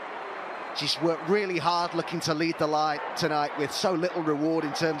 She's worked really hard looking to lead the line tonight with so little reward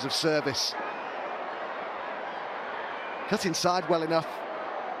in terms of service. Cut inside well enough.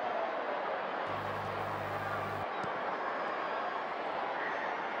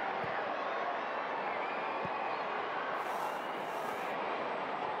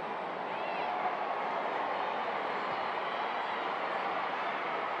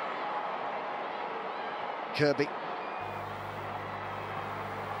 Kirby.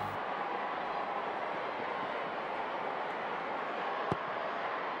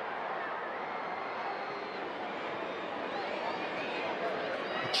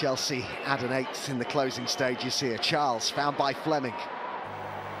 Chelsea add an 8th in the closing stages here. Charles found by Fleming.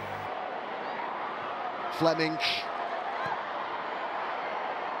 Fleming.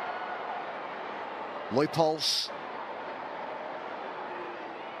 Leupolz.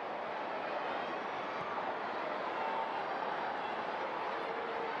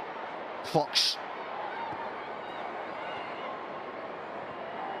 Fox.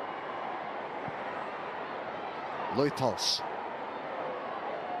 Leupolz.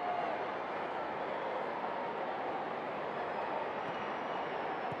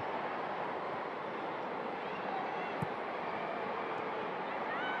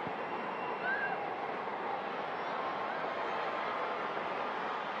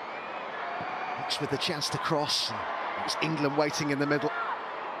 With the chance to cross. It was England waiting in the middle.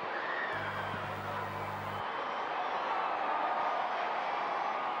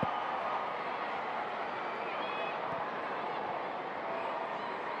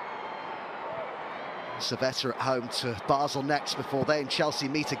 Servette are at home to Basel next before they and Chelsea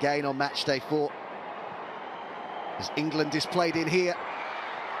meet again on match day 4. As England is played in here.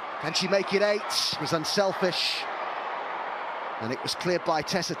 Can she make it 8? It was unselfish. And it was cleared by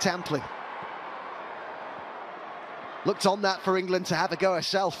Tessa Tamplin. Looked on that for England to have a go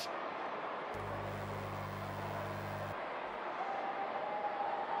herself.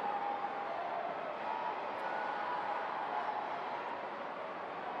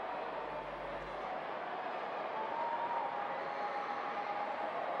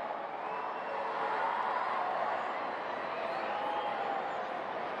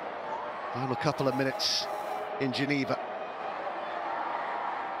 Final couple of minutes in Geneva.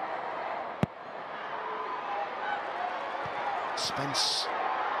 Spence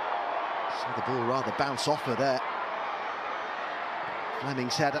saw the ball rather bounce off her there.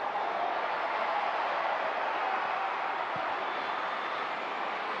 Fleming's header.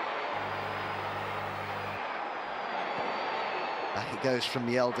 Back it goes from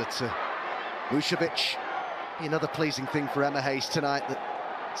Mjelde to Vucevic. Another pleasing thing for Emma Hayes tonight, that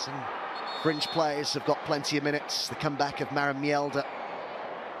some fringe players have got plenty of minutes. The comeback of Maren Mjelde.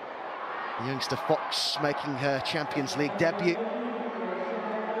 The youngster Fox making her Champions League debut.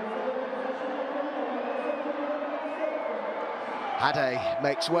 Hade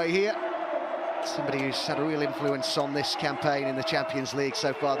makes way here. Somebody who's had a real influence on this campaign in the Champions League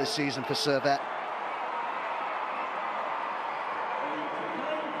so far this season for Servette.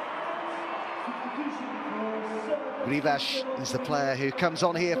 Rivas is the player who comes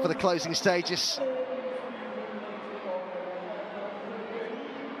on here for the closing stages.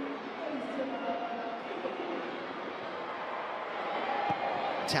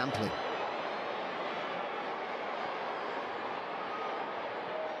 Tamplin.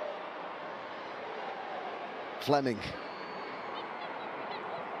 Fleming.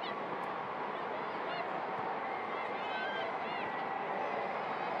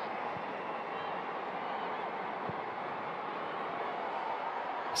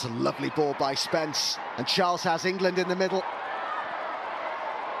 It's a lovely ball by Spence, and Charles has England in the middle.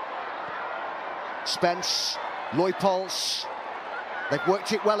 Spence, Leupolz. They've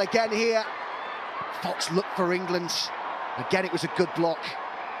worked it well again here. Fox looked for England. Again, it was a good block.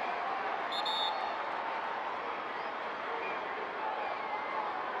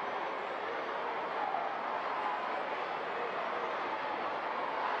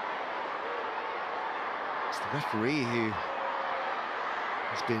 It's the referee who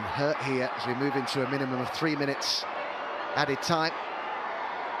has been hurt here as we move into a minimum of 3 minutes added time.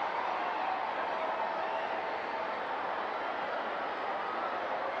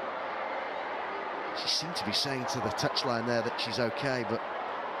 She seemed to be saying to the touchline there that she's okay, but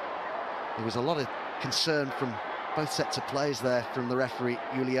there was a lot of concern from both sets of players there from the referee,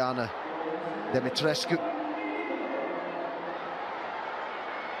 Iuliana Demetrescu.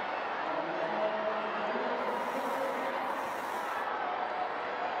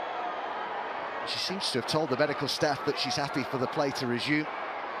 She seems to have told the medical staff that she's happy for the play to resume.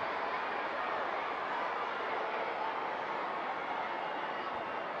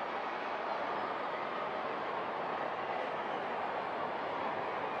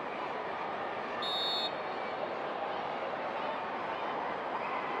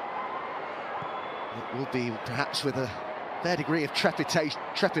 It will be perhaps with a fair degree of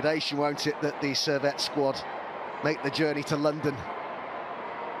trepidation, won't it, that the Servette squad make the journey to London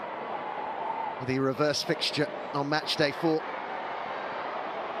with the reverse fixture on match day 4.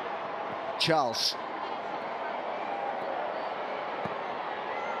 Charles.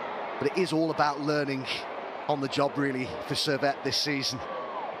 but it is all about learning on the job, really, for Servette this season.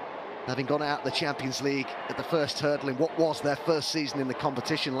 Having gone out the Champions League at the first hurdle in what was their first season in the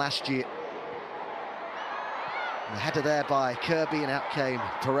competition last year. And the header there by Kirby, and out came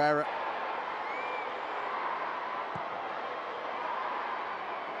Pereira.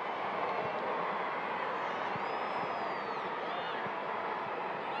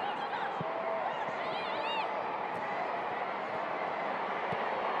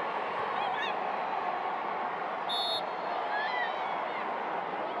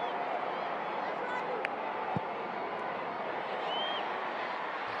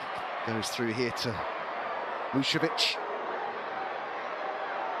 Goes through here to Vucevic.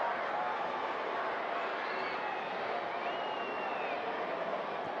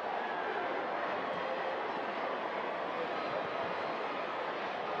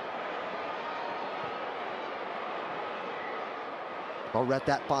 Well read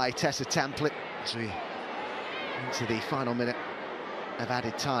that by Tessa Tamplet as we into the final minute of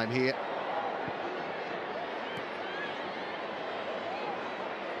added time here.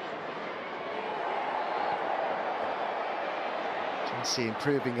 See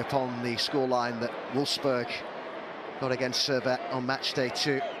improving upon the scoreline that Wolfsburg got against Servette on match day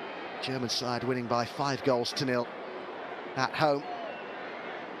 2. German side winning by 5-0 at home.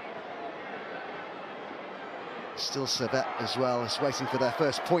 Still Servette as well as waiting for their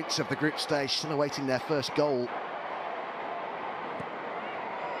first points of the group stage, still awaiting their first goal.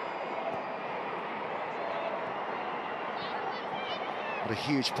 What a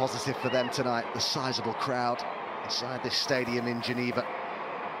huge positive for them tonight, the sizable crowd inside this stadium in Geneva.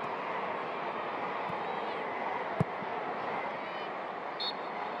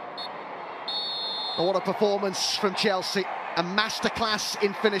 Oh, what a performance from Chelsea. A masterclass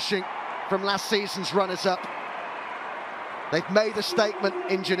in finishing from last season's runners-up. They've made a statement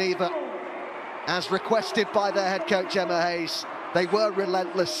in Geneva, as requested by their head coach Emma Hayes. They were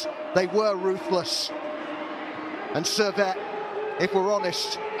relentless, they were ruthless. And Servette, if we're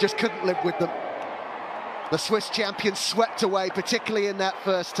honest, just couldn't live with them. The Swiss champions swept away, particularly in that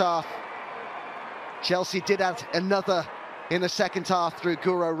first half. Chelsea did add another in the second half through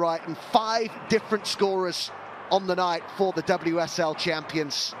Guro Wright, and 5 different scorers on the night for the WSL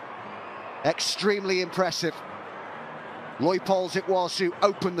champions. Extremely impressive. Leupolz it was who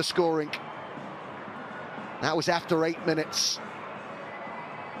opened the scoring. That was after 8 minutes.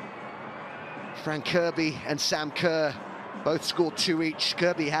 Frank Kirby and Sam Kerr both scored 2 each.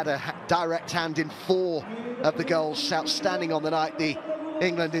 Kirby had a direct hand in 4 of the goals. Outstanding on the night, the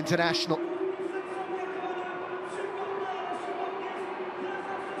England international.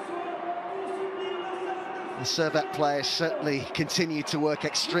 The Servette players certainly continued to work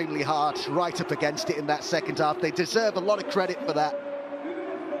extremely hard, right up against it in that second half. They deserve a lot of credit for that.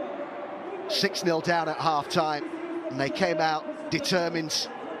 6-0 down at half-time, and they came out determined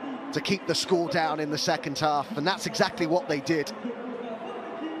to keep the score down in the second half, and that's exactly what they did.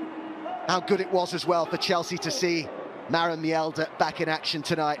 How good it was as well for Chelsea to see Maren Mjelde back in action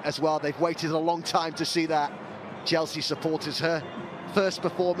tonight as well. They've waited a long time to see that. Chelsea supporters, her first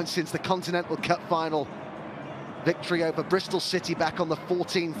performance since the Continental Cup final victory over Bristol City back on the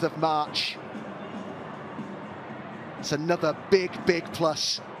 14th of March. It's another big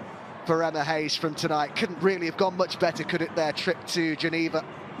plus for Emma Hayes from tonight. Couldn't really have gone much better, could it, their trip to Geneva?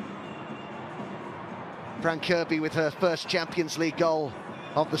 Frank Kirby with her first Champions League goal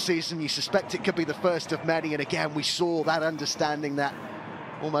of the season. You suspect it could be the first of many, and again we saw that understanding, that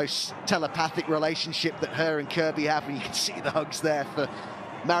almost telepathic relationship that her and Kirby have, and you can see the hugs there for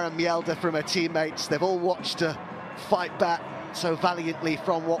Maren Mjelde from her teammates. They've all watched her fight back so valiantly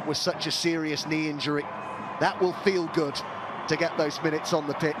from what was such a serious knee injury. That will feel good to get those minutes on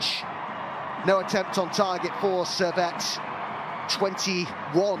the pitch. No attempt on target for Servette.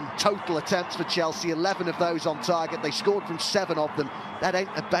 21 total attempts for Chelsea, 11 of those on target. They scored from 7 of them. That ain't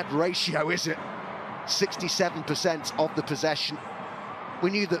a bad ratio, is it? 67% of the possession. We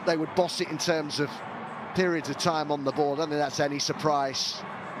knew that they would boss it in terms of periods of time on the ball. I don't think that's any surprise.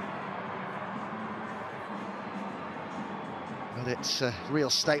 But it's a real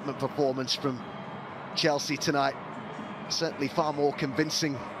statement performance from Chelsea tonight. Certainly far more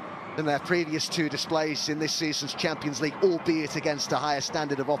convincing than their previous 2 displays in this season's Champions League, albeit against a higher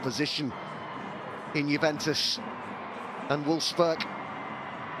standard of opposition in Juventus and Wolfsburg.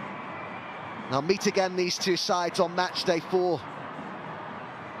 They'll meet again, these 2 sides, on match day 4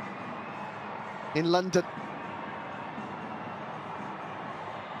 in London.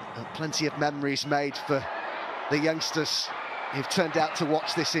 Plenty of memories made for the youngsters who've turned out to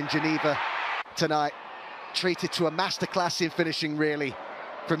watch this in Geneva tonight. Treated to a masterclass in finishing, really.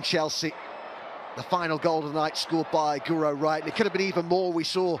 from Chelsea. The final goal of the night scored by Guro Wright. It could have been even more. We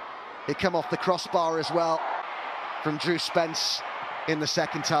saw it come off the crossbar as well from Drew Spence in the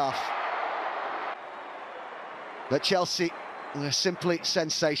second half. But Chelsea were simply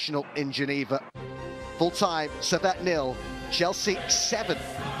sensational in Geneva. Full time, Servette 0, Chelsea 7.